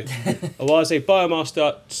we go. A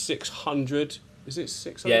Biomaster 600. Is it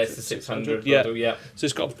 600? Yeah, it's the 600 yeah. model, yeah. So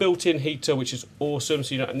it's got a built-in heater, which is awesome.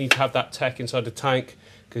 So you don't need to have that tech inside the tank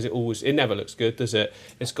because it never looks good, does it?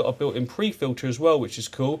 It's got a built-in pre-filter as well, which is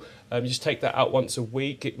cool. You just take that out once a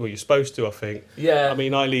week. Well, you're supposed to, I think. Yeah. I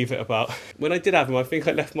mean, I leave it about. When I did have them, I think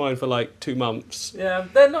I left mine for like 2 months. Yeah,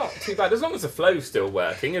 they're not too bad as long as the flow's still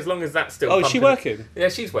working. As long as that's still. Oh, is she pumping. working? Yeah,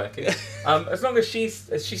 she's working. As long as she's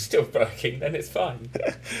still working, then it's fine.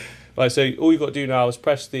 Right. So all you've got to do now is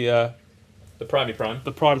press the Prime.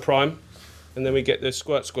 the prime, and then we get the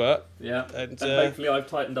squirt. Yeah. And thankfully, I've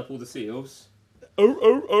tightened up all the seals.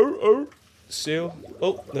 Seal.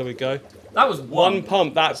 Oh, there we go. That was One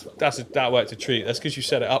pump. That worked a treat. That's because you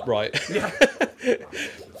set it up right. Yeah.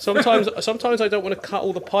 Sometimes I don't want to cut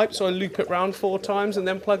all the pipes, so I loop it round 4 times and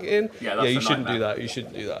then plug it in. Yeah, that's you a shouldn't do nightmare. that. You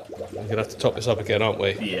shouldn't do that. We're gonna have to top this up again, aren't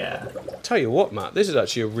we? Yeah. Tell you what, Matt, this is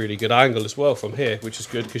actually a really good angle as well from here, which is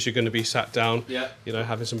good because you're going to be sat down, Yeah. you know,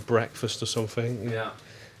 having some breakfast or something. Yeah.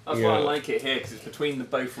 That's Yeah. why I like it here, because it's between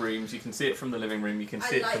both rooms. You can see it from the living room, you can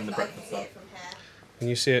see it from the I can breakfast see room. it from here. Can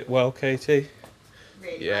you see it well, Katie?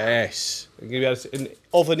 Really Yes. You're going to be able to,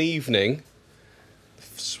 of an evening,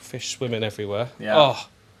 fish swimming everywhere. Yeah. Oh,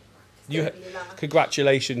 Really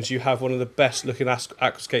congratulations, you have one of the best looking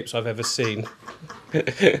aquascapes I've ever seen.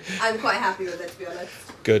 I'm quite happy with it, to be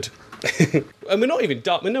honest. Good. And we're not even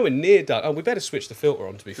done. We're nowhere near done. Oh, we better switch the filter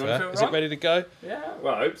on, to be Do you want fair. the Is filter it on? ready to go? Yeah,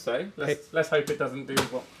 well, I hope so. Let's hope it doesn't do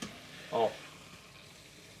what. Oh.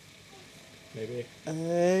 Maybe.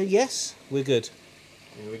 Yes. We're good.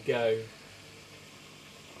 Here we go.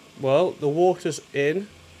 Well, the water's in.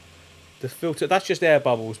 The filter, that's just air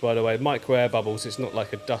bubbles, by the way. Micro air bubbles. It's not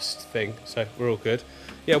like a dust thing. So we're all good.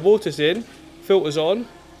 Yeah, water's in. Filter's on.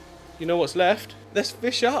 You know what's left? Let's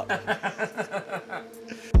fish up.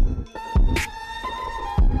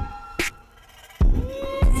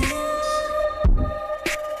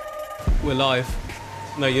 We're live.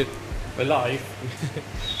 No, We're live.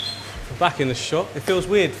 we're back in the shop. It feels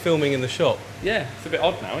weird filming in the shop. Yeah, it's a bit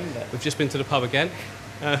odd now, isn't it? We've just been to the pub again.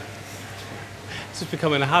 It's just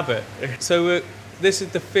becoming a habit. So this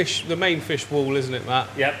is the main fish wall, isn't it, Matt?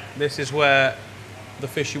 Yep. This is where the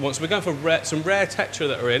fish you want. So we're going for some rare Tetra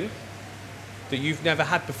that are in, that you've never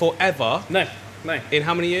had before, ever. No. In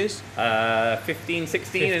how many years? 15,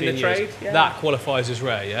 16 in 15 the years. trade. Yeah. That qualifies as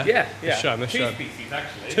rare, yeah? Yeah. Let's show 'em, let's Two show 'em. species,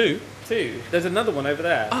 actually. Two? Two. There's another one over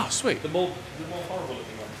there. Ah, sweet. The more horrible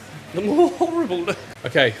looking one. the more horrible.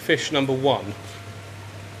 Okay, fish number 1.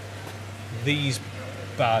 These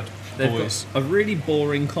bad They've boys. got a really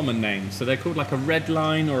boring common name, so they're called like a red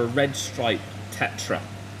line or a red stripe Tetra.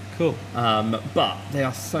 Cool. But they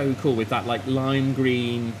are so cool with that like lime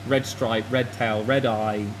green, red stripe, red tail, red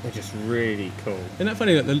eye. They're just really cool. Isn't that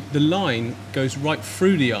funny that the line goes right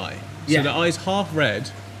through the eye? So Yeah. the eye's half red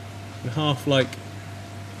and half like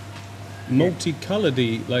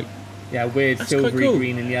multicoloured-y, like Yeah, weird that's quite silvery cool.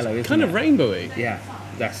 green and yellow, isn't kind it? of rainbowy. Yeah,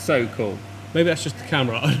 they're so cool. Maybe that's just the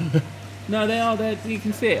camera. No, they are. You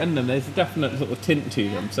can see it in them. There's a definite sort of tint to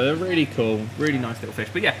them. So they're really cool, really nice little fish.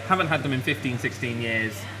 But yeah, haven't had them in 15, 16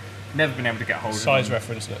 years. Never been able to get hold of Size them.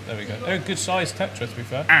 reference, look, there we go. They're a good size Tetra, to be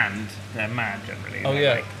fair. And they're mad generally. Oh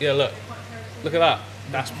yeah, yeah, look at that.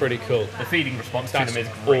 That's pretty cool. The feeding response That's to them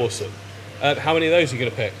is great. awesome. How many of those are you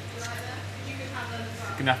going to pick? It's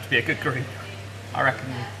going to have to be a good group. I reckon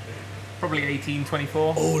probably 18,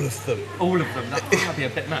 24. All of them. All of them. That might be a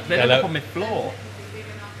bit mad. They're Yeah, up on my floor.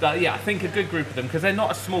 But yeah, I think a good group of them, because they're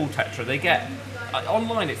not a small Tetra. They get,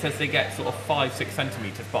 online it says they get sort of 5-6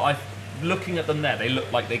 centimetres, but looking at them there, they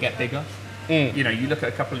look like they get bigger. You know, you look at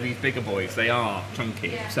a couple of these bigger boys, they are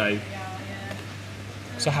chunky. So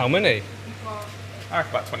So how many? I reckon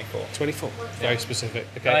about 24. 24. Very specific.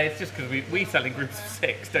 Okay. It's just because we sell in groups of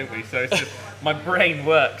 6, don't we? So it's just, my brain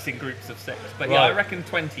works in groups of 6. But yeah, I Right. reckon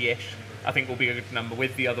 20-ish, I think will be a good number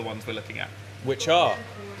with the other ones we're looking at. Which are?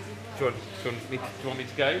 Do you want me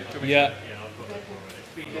to go? Do you want me Yeah. to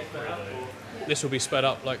speed this one up, or- This will be sped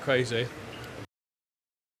up like crazy.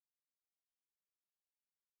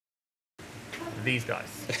 These guys.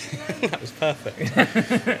 That was perfect.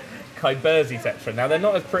 Kaiberzi Tetra. Now they're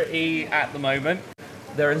not as pretty at the moment.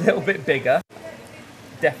 They're a little bit bigger.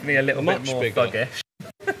 Definitely a little Much bit more bigger.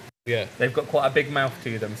 thuggish. Yeah. They've got quite a big mouth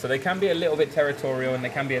to them, so they can be a little bit territorial and they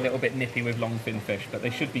can be a little bit nippy with long fin fish, but they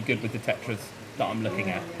should be good with the Tetras that I'm looking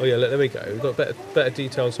at. Oh yeah, look, there we go. We've got better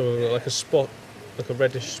detail on some of them, like a spot, like a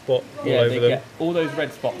reddish spot all Yeah, over they them. get all those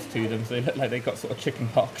red spots to them, so they look like they've got sort of chicken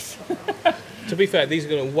pox. To be fair, these are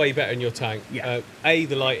going to way better in your tank. Yeah. A,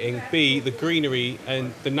 the lighting. B, the greenery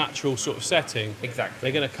and the natural sort of setting. Exactly.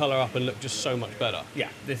 They're going to colour up and look just so much better. Yeah,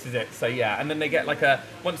 this is it. So yeah, and then they get like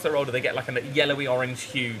once they're older, they get like a yellowy orange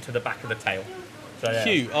hue to the back of the tail. So, yeah.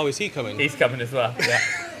 Hugh, oh, is he coming? He's coming as well. Yeah.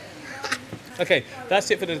 Okay,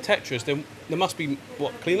 that's it for the Tetras. Then there must be,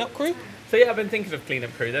 what, clean-up crew? So yeah, I've been thinking of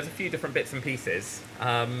cleanup crew. There's a few different bits and pieces.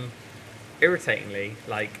 Irritatingly,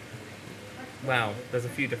 like, wow, there's a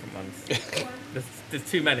few different ones. there's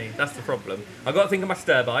too many. That's the problem. I've got to think of my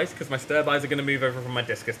stir-bys, because my stir-bys are going to move over from my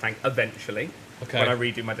discus tank eventually. Okay. When I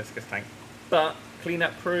redo my discus tank. But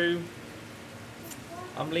cleanup crew,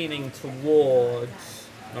 I'm leaning towards.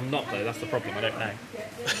 I'm not though. That's the problem. I don't know.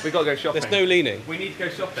 We've got to go shopping. There's no leaning. We need to go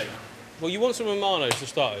shopping. Well, you want some Amanos to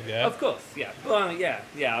start with, yeah? Of course, yeah. Well, yeah.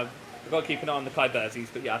 I've got to keep an eye on the Kaiberzis,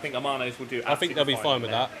 but yeah, I think Amanos will do. I think they'll be fine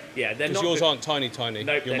with that. Yeah, they're Because not. yours aren't tiny,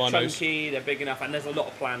 No, your they're Manos. chunky. They're big enough, and there's a lot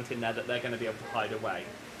of plant in there that they're going to be able to hide away.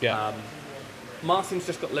 Yeah. Martin's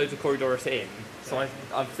just got loads of Corydorus in, so I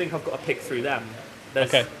think I've got to pick through them.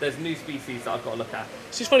 There's new species that I've got to look at.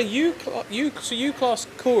 It's just funny, you class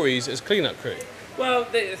Corys as clean-up crew? Well,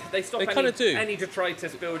 they stop They kinda do. any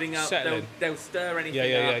detritus building up. Settling. They'll stir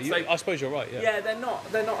anything Yeah. up. I suppose you're right, yeah. Yeah,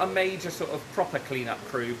 they're not a major sort of proper clean-up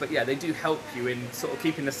crew, but yeah, they do help you in sort of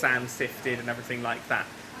keeping the sand sifted and everything like that.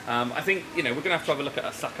 I think, we're going to have a look at a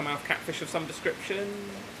suckermouth catfish of some description.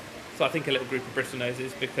 So I think a little group of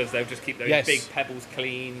bristlenoses, because they'll just keep those big pebbles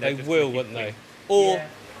clean. They just will, keep won't clean. they? Or Yeah.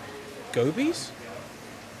 gobies?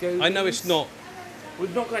 Gobies. I know it's not.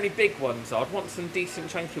 We've not got any big ones, so I'd want some decent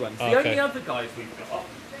chunky ones. The Okay. only other guys we've got,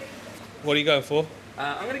 What are you going for?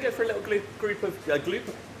 I'm going to go for a little group of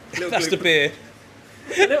That's the beer.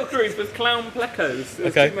 A little group of clown plecos.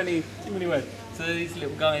 There's Okay. too many words. So these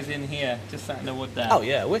little guys in here, just sat in the wood there. Oh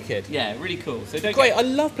yeah, wicked. Yeah, really cool. So don't Great, I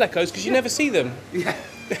love plecos because you never see them. Yeah.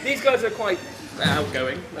 These guys are quite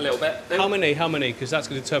outgoing, a little bit. How many? Because that's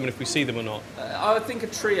going to determine if we see them or not. I would think a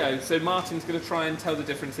trio. So Martin's going to try and tell the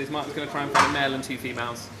differences. Martin's going to try and find a male and 2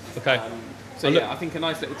 females. Okay. So I think a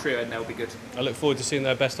nice little trio in there will be good. I look forward to seeing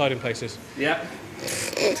their best hiding places. Yeah.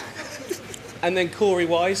 And then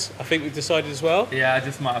Corey-wise, I think we've decided as well. Yeah, I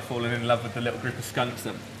just might have fallen in love with the little group of skunks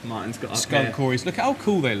that Martin's got up Skunk here. Corys. Look at how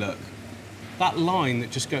cool they look. That line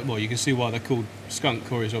that just goes... Well, you can see why they're called Skunk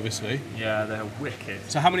Corys, obviously. Yeah, they're wicked.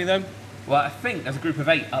 So how many of them? Well, I think there's a group of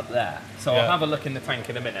 8 up there. So Yeah. I'll have a look in the tank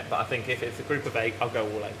in a minute, but I think if it's a group of 8, I'll go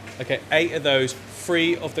all 8. Okay, 8 of those,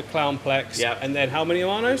 3 of the Clownplex. Yeah. And then how many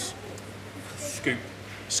Amanos? Scoop.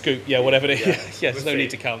 Scoop, yeah, whatever it is. Yeah, Yeah, there's we'll no see. need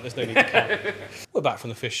to count. There's no need to count. We're back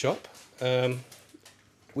from the fish shop.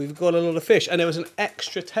 we've got a lot of fish. And there was an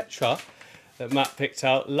extra Tetra that Matt picked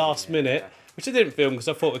out last minute, which I didn't film because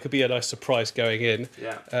I thought it could be a nice surprise going in.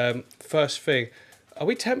 Yeah. First thing, are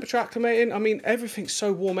we temperature acclimating? I mean, everything's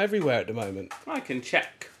so warm everywhere at the moment. I can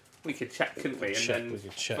check. We could check, couldn't we? Check, and we then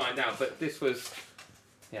could check. find out. But this was,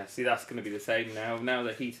 yeah. See, that's going to be the same now. Now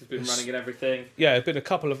the heat has been running and everything. Yeah, it's been a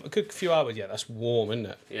good few hours. Yeah, that's warm, isn't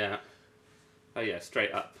it? Yeah. Oh yeah,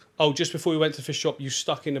 straight up. Oh, just before we went to the fish shop, you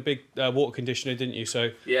stuck in a big water conditioner, didn't you?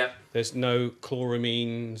 So Yeah. there's no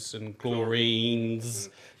chloramines and chlorines,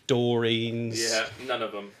 dorines. Yeah. None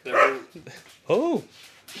of them. They're all...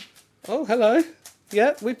 Oh, hello.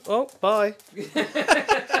 Yeah, bye.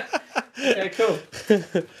 Yeah, cool.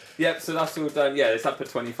 Yep, so that's all done. Yeah, it's up at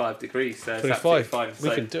 25 degrees, so it's 25. absolutely fine. We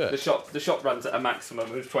So can do it. The shop runs at a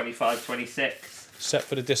maximum of 25, 26. Set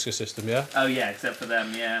for the disco system, yeah? Oh yeah, except for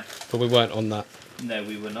them, yeah. But we weren't on that. No,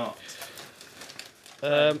 we were not.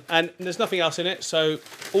 And there's nothing else in it, so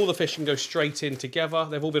all the fish can go straight in together.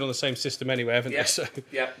 They've all been on the same system anyway, haven't Yep. they? So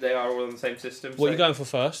Yep, they are all on the same system. what so... are you going for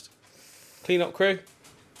first? Clean up crew?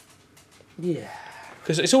 Yeah.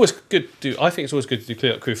 Because it's always good to do, I think it's always good to do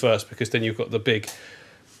clean up crew first, because then you've got the big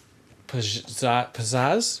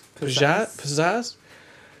pizzazz.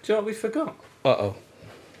 Do you know what we forgot? Uh-oh.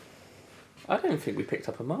 I don't think we picked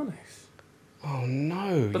up Amanos. Oh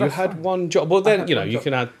no, But you that's had fine. one job. Well then, had you know, one you job.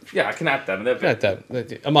 can add... Yeah, I can add them. They're Yeah,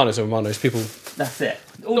 Amanos are Amanos. People... That's it.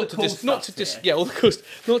 All Not the to, cool not to stuff's here. yeah, all the cool,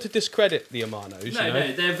 not to discredit the Amanos, you No, know?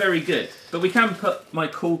 no, they're very good. But we can put my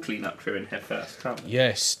cool clean-up crew in here first, can't we?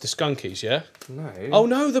 Yes, the skunkies, yeah? No. Oh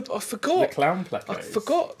no, I the forgot. clown placos. I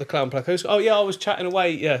forgot the clown placos. Oh yeah, I was chatting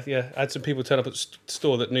away. Yeah. I had some people turn up at the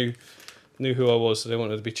store that knew who I was, so they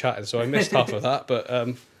wanted to be chatting. So I missed half of that, but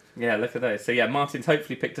Yeah, look at those. So yeah, Martin's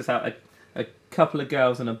hopefully picked us out a couple of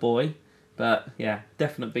girls and a boy. But yeah,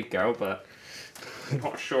 definite big girl, but I'm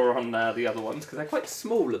not sure on the other ones because they're quite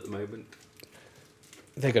small at the moment.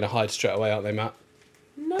 they're going to hide straight away, aren't they, Matt?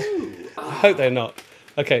 No. I hope they're not.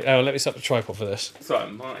 Okay, let me set the tripod for this. So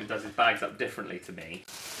Martin does his bags up differently to me.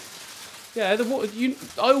 Yeah, the water.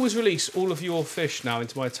 I always release all of your fish now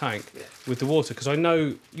into my tank with the water because I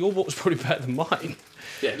know your water's probably better than mine.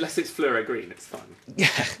 Yeah, unless it's fluoro green, it's fine. Yeah,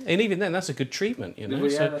 and even then, that's a good treatment, you know.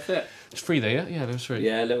 Well, yeah, So that's it. it's free there, yeah. Yeah, there's free.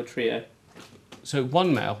 Yeah, a little trio. So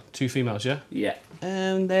one male, 2 females, yeah. Yeah.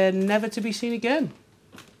 And they're never to be seen again.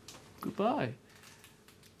 Goodbye.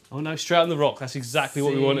 Oh no, straight on the rock. That's exactly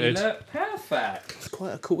what we wanted. Look, perfect. It's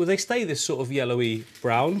quite a cool. Will they stay this sort of yellowy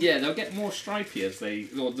brown? Yeah, they'll get more stripy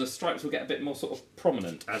or the stripes will get a bit more sort of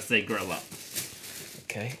prominent as they grow up.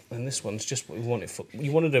 Okay, and this one's just what we wanted.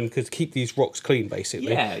 You wanted them to keep these rocks clean,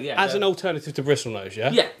 basically. Yeah, yeah. As an alternative to bristlenose,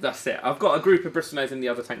 yeah. Yeah, that's it. I've got a group of bristlenose in the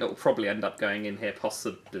other tank that will probably end up going in here,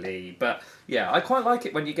 possibly. But yeah, I quite like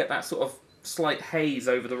it when you get that sort of slight haze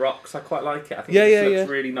over the rocks. I quite like it. I think it looks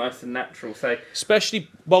really nice and natural. So especially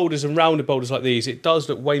boulders and rounded boulders like these, it does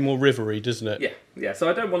look way more rivery, doesn't it? yeah, yeah. So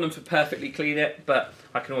I don't want them to perfectly clean it, but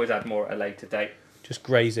I can always add more at a later date. Just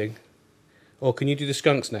grazing. Or can you do the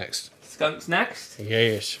skunks next? Skunks next.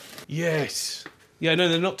 Yes. Yes. Yeah, no,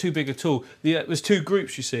 they're not too big at all. There's 2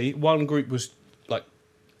 groups, you see. One group was like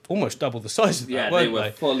almost double the size of that, Yeah, weren't they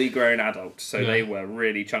were fully grown adults, so they were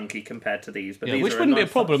really chunky compared to these. But Yeah, these which are wouldn't be a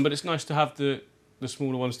nice problem, size. but it's nice to have the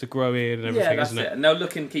smaller ones to grow in and everything, Yeah, that's isn't it. it? And they'll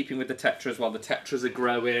look in keeping with the tetras while the tetras are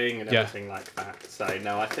growing and Yeah. everything like that. So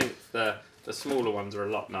no, I think the smaller ones are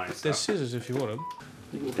a lot nicer. There's scissors if you want them.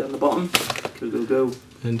 You can go on the bottom. Go.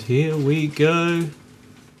 And here we go.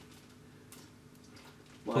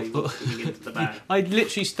 Why are you looking into the bag? I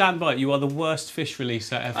literally stand by it. You are the worst fish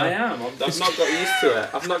releaser ever. I am. I've not got used to it.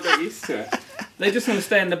 I've not got used to it. They just want to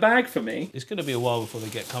stay in the bag for me. It's going to be a while before they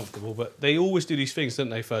get comfortable, but they always do these things, don't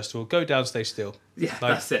they, first of all? Go down, stay still. Yeah,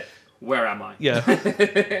 that's it. Where am I? Yeah.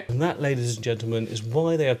 And that, ladies and gentlemen, is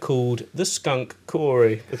why they are called the skunk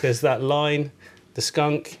Corey. Because that line, the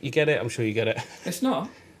skunk, you get it? I'm sure you get it. It's not.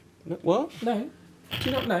 What? No. Do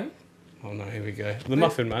you not know? Oh no, here we go. The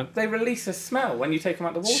Muffin Man. They release a smell when you take them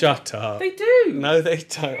out the water. Shut up. They do. No, they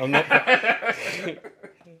don't. I'm not.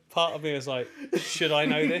 Part of me is like, should I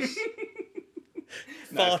know this?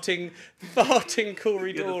 Farting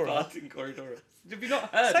Corey Dora. Farting corridor. Have you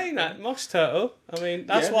not heard? Saying that, moss turtle. I mean,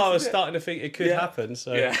 that's Yeah, why I this was is it. starting to think it could Yeah. happen.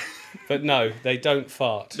 So, Yeah. But no, they don't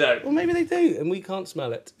fart. No. Well, maybe they do, and we can't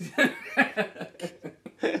smell it.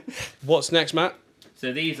 What's next, Matt?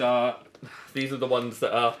 So these are the ones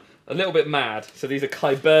that are a little bit mad. So these are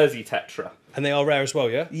Kaiberzi Tetra. And they are rare as well,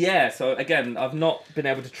 yeah? Yeah, so again, I've not been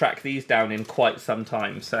able to track these down in quite some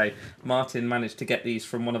time. So Martin managed to get these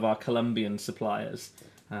from one of our Colombian suppliers.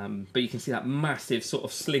 But you can see that massive sort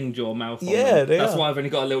of sling jaw mouth on Yeah, them. they That's are. why I've only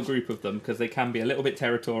got a little group of them, because they can be a little bit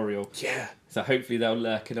territorial. Yeah. So hopefully they'll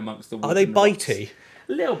lurk in amongst the wood. Are they and the rocks. bitey?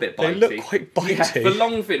 A little bit They bitey. look quite bitey. Yeah, for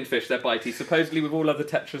longfin fish, they're bitey. Supposedly with all other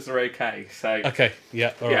tetras are okay. So Okay,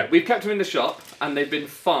 yeah, all yeah, right. we've kept them in the shop and they've been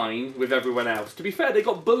fine with everyone else. To be fair, they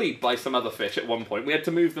got bullied by some other fish at one point. We had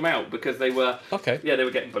to move them out because they were Okay. Yeah, they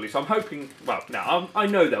were getting bullied. So I'm hoping. Well, no, I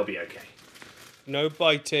know they'll be okay. No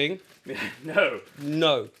biting. No.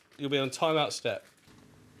 No. You'll be on timeout step.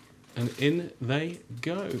 And in they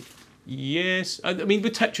go. Yes. I mean,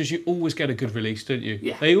 with tetras, you always get a good release, don't you?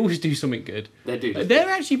 Yeah. They always do something good. They do. They're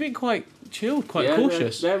actually been quite chilled, quite Yeah,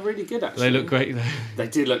 cautious. They're really good, actually. They look great, though. They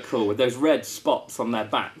do look cool with those red spots on their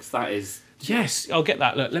backs. That is. Yes, I'll get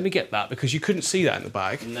that. Look, let me get that because you couldn't see that in the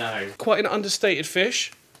bag. No. Quite an understated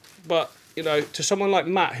fish, but, you know, to someone like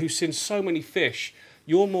Matt who's seen so many fish,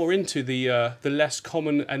 you're more into the less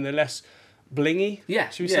common and the less blingy. Yeah,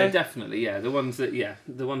 should we yeah, say? definitely. Yeah, the ones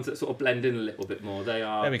that sort of blend in a little bit more. They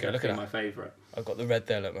are. There we go, look at definitely that. my favourite. I've got the red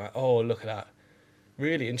there, look, Matt. Oh, look at that.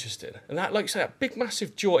 Really interesting. And that, like you say, that big,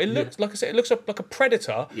 massive jaw. It looks, like I said, it looks like a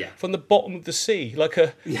predator from the bottom of the sea, like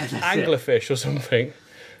a anglerfish or something.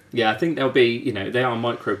 Yeah, I think they'll be, they are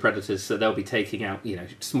micro predators, so they'll be taking out,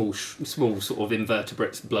 small sort of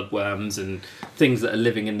invertebrates, bloodworms, and things that are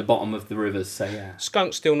living in the bottom of the rivers. So yeah,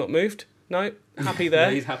 Skunk's still not moved. No, happy there.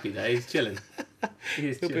 No, he's happy there. He's chilling.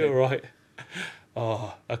 He'll be all right.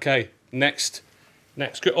 Oh, okay. Next.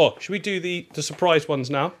 Oh, should we do the surprise ones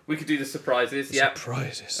now? We could do the surprises. Yeah.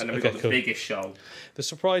 Surprises. And then we've Okay, got the cool. biggest shoal. The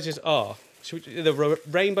surprises are the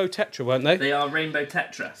rainbow tetra, weren't they? They are rainbow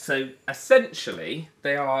tetra. So essentially,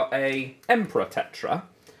 they are a emperor tetra,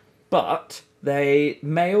 but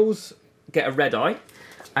males get a red eye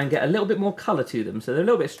and get a little bit more colour to them. So they're a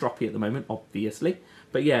little bit stroppy at the moment, obviously.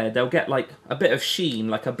 But yeah, they'll get like a bit of sheen,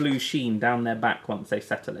 like a blue sheen down their back once they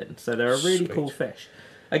settle in. So they're a really Sweet. cool fish.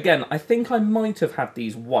 Again, I think I might have had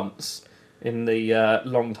these once in the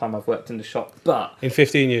long time I've worked in the shop, but In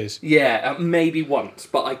 15 years. yeah, maybe once,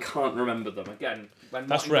 but I can't remember them. Again, when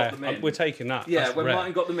That's Martin rare. got them in, We're taking that. yeah, That's when rare.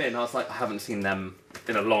 Martin got them in, I was like, I haven't seen them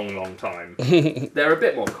in a long, long time. They're a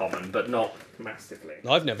bit more common, but not massively.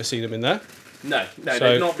 I've never seen them in there. No, So-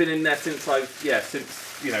 they've not been in there since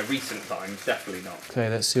recent times. Definitely not. Okay,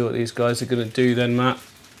 let's see what these guys are going to do then, Matt.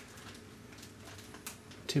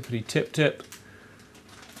 Tippity tip tip.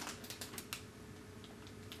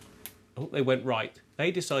 Oh, they went right.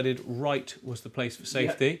 They decided right was the place for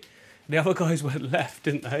safety. The other guys went left,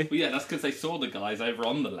 didn't they? Well, yeah, that's because they saw the guys over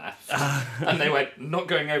on the left, and they went, not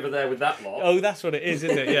going over there with that lot. Oh, that's what it is,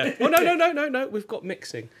 isn't it? Yeah. Oh, no. We've got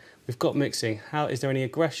mixing. How is there any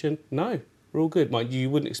aggression? No, we're all good. Mind you,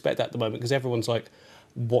 wouldn't expect that at the moment because everyone's like,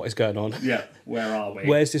 what is going on? Yeah, where are we?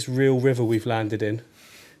 Where's this real river we've landed in?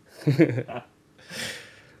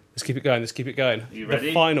 Let's keep it going. You ready?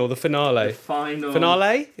 The final, the finale. The final.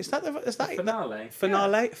 Finale? Is that Finale.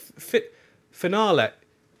 Finale? Finale.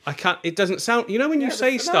 I can't. It doesn't sound. You know when you Yeah, the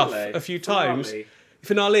say stuff finale. a few Finale. times.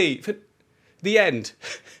 Finale. The end.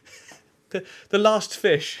 the last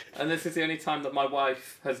fish. And this is the only time that my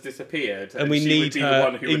wife has disappeared, And we she need would be the her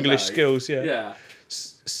one who would English know. skills. Yeah.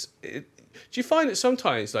 Yeah. Do you find that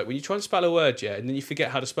sometimes, like when you try and spell a word, and then you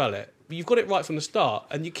forget how to spell it, but you've got it right from the start,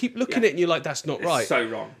 and you keep looking at it and you're like, that's not right. It's so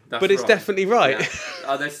wrong. That's But it's wrong. definitely right.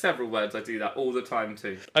 Yeah. There's several words I do that all the time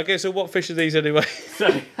too. Okay, so what fish are these anyway? So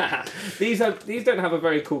these don't have a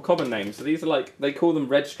very cool common name. So these are they call them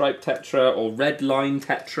red striped tetra or red line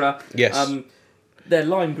tetra. Yes. They're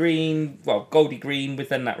lime green, well, goldy green, with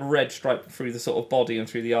then that red stripe through the sort of body and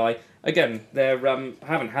through the eye. Again, they're I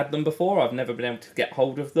haven't had them before. I've never been able to get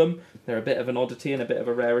hold of them. They're a bit of an oddity and a bit of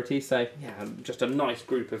a rarity. So yeah, just a nice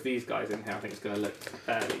group of these guys in here. I think it's going to look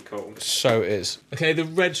fairly cool. So it is. Okay, the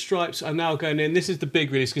red stripes are now going in. This is the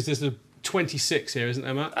big release because there's a 26 here, isn't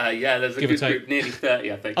there, Matt? Yeah, there's a Give or good take. group, nearly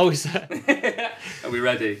 30, I think. Oh, is that? Are we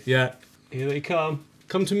ready? Yeah. Here they come.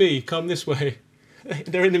 Come to me. Come this way.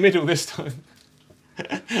 They're in the middle this time.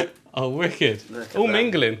 Oh, wicked. Look at All that.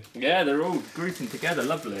 mingling. Yeah, they're all grouping together.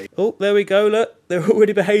 Lovely. Oh, there we go, look. They're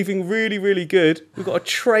already behaving really, really good. We've got a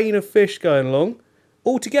train of fish going along.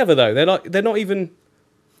 All together, though. They're not even...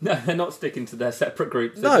 No, they're not sticking to their separate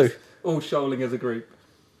groups. No. They're just all shoaling as a group.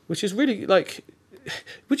 Which is really, like...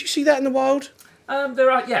 Would you see that in the wild? There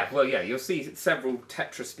are, you'll see several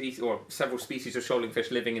tetra species or several species of shoaling fish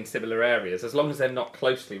living in similar areas. As long as they're not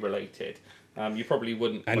closely related, you probably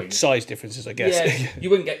wouldn't. And size differences, I guess. Yeah, you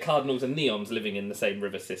wouldn't get cardinals and neons living in the same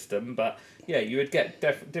river system, but yeah, you would get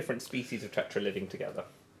different species of tetra living together.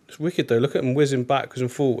 It's wicked, though. Look at them whizzing backwards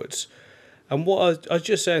and forwards. And what I was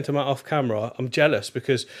just saying to Matt off camera, I'm jealous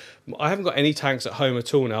because I haven't got any tanks at home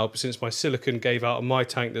at all now since my silicon gave out on my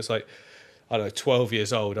tank that's like, I don't know, 12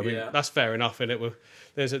 years old. I mean, that's fair enough, and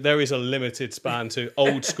there is a limited span to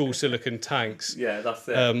old school silicon tanks. Yeah, that's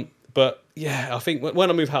it. But yeah, I think when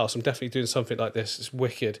I move house, I'm definitely doing something like this. It's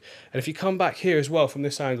wicked. And if you come back here as well from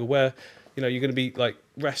this angle where, you know, you're going to be like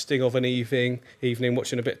resting of an evening,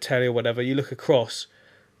 watching a bit of telly or whatever, you look across,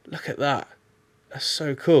 look at that. That's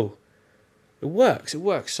so cool. It works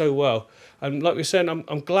so well. And like we were saying,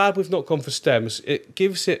 I'm glad we've not gone for stems. It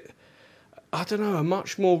gives it, I don't know, a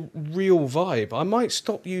much more real vibe. I might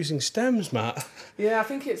stop using stems, Matt. Yeah, I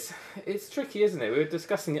think it's tricky, isn't it? We were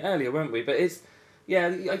discussing it earlier, weren't we? But it's,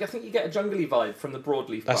 yeah, I think you get a jungly vibe from the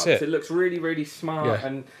broadleaf That's bulbs. it. It looks really, really smart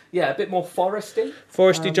and, yeah, a bit more foresty.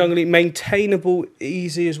 Foresty, jungly, maintainable,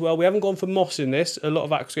 easy as well. We haven't gone for moss in this. A lot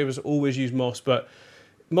of aquascapers always use moss, but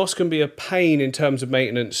moss can be a pain in terms of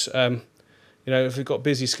maintenance. You know, if you've got a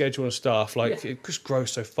busy schedule and stuff, like it just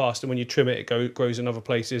grows so fast, and when you trim it, it grows in other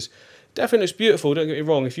places. Definitely looks beautiful, don't get me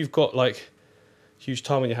wrong, if you've got like huge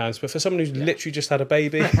time on your hands, but for someone who's literally just had a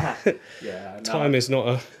baby, time is not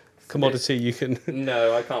a commodity you can...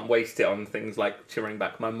 No, I can't waste it on things like trimming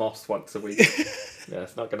back my moss once a week. Yeah,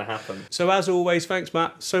 it's not going to happen. So as always, thanks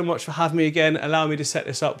Matt so much for having me again, allow me to set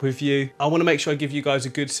this up with you. I want to make sure I give you guys a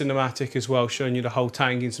good cinematic as well, showing you the whole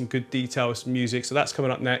tank in some good detail, some music, so that's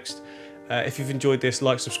coming up next. If you've enjoyed this,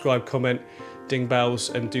 like, subscribe, comment, ding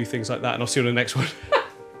bells, and do things like that, and I'll see you on the next one.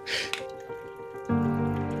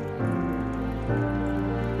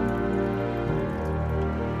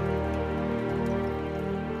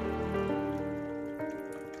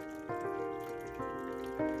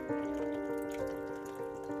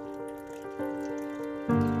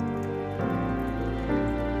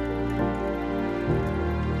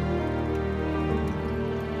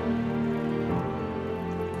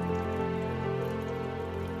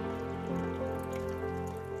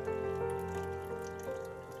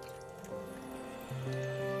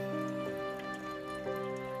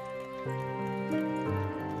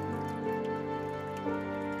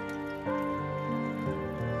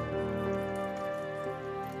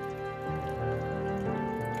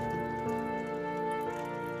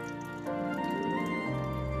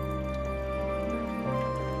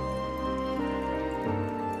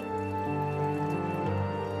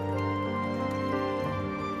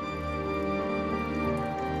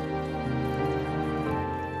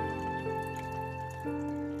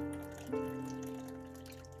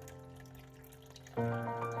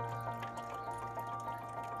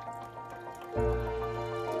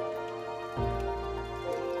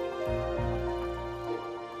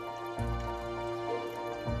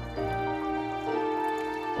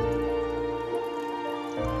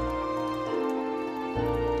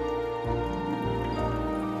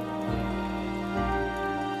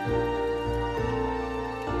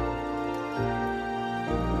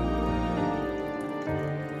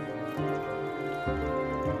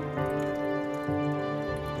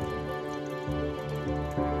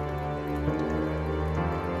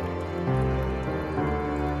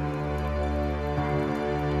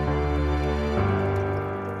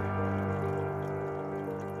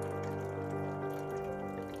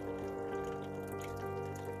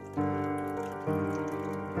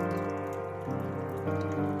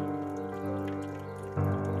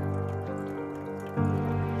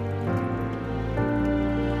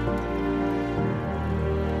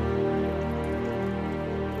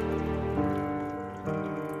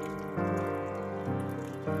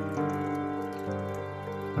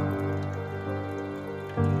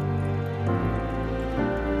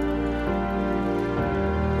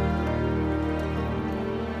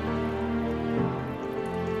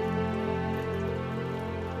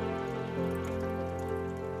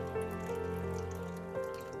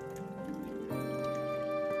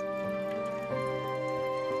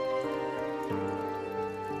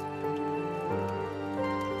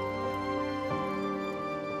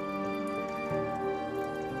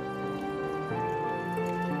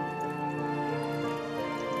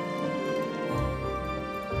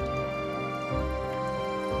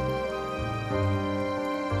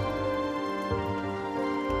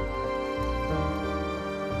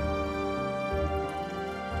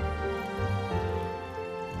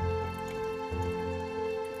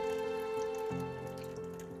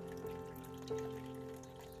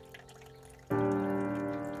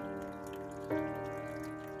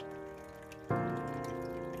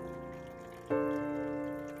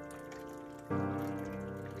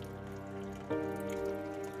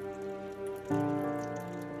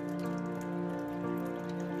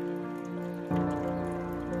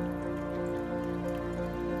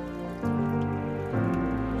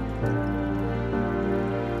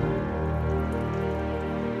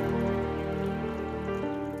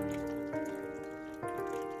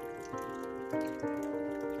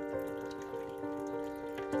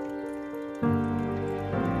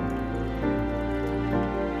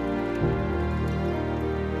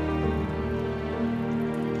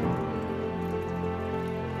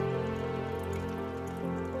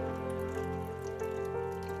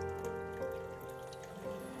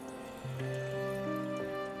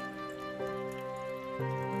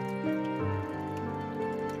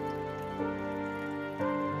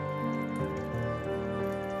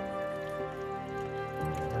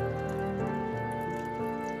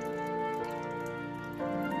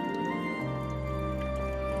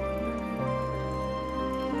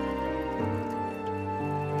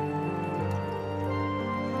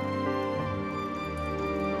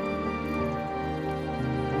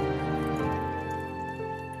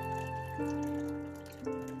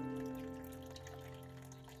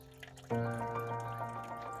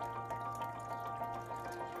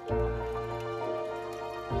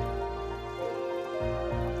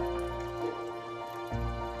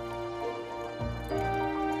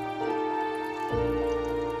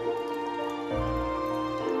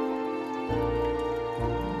 you.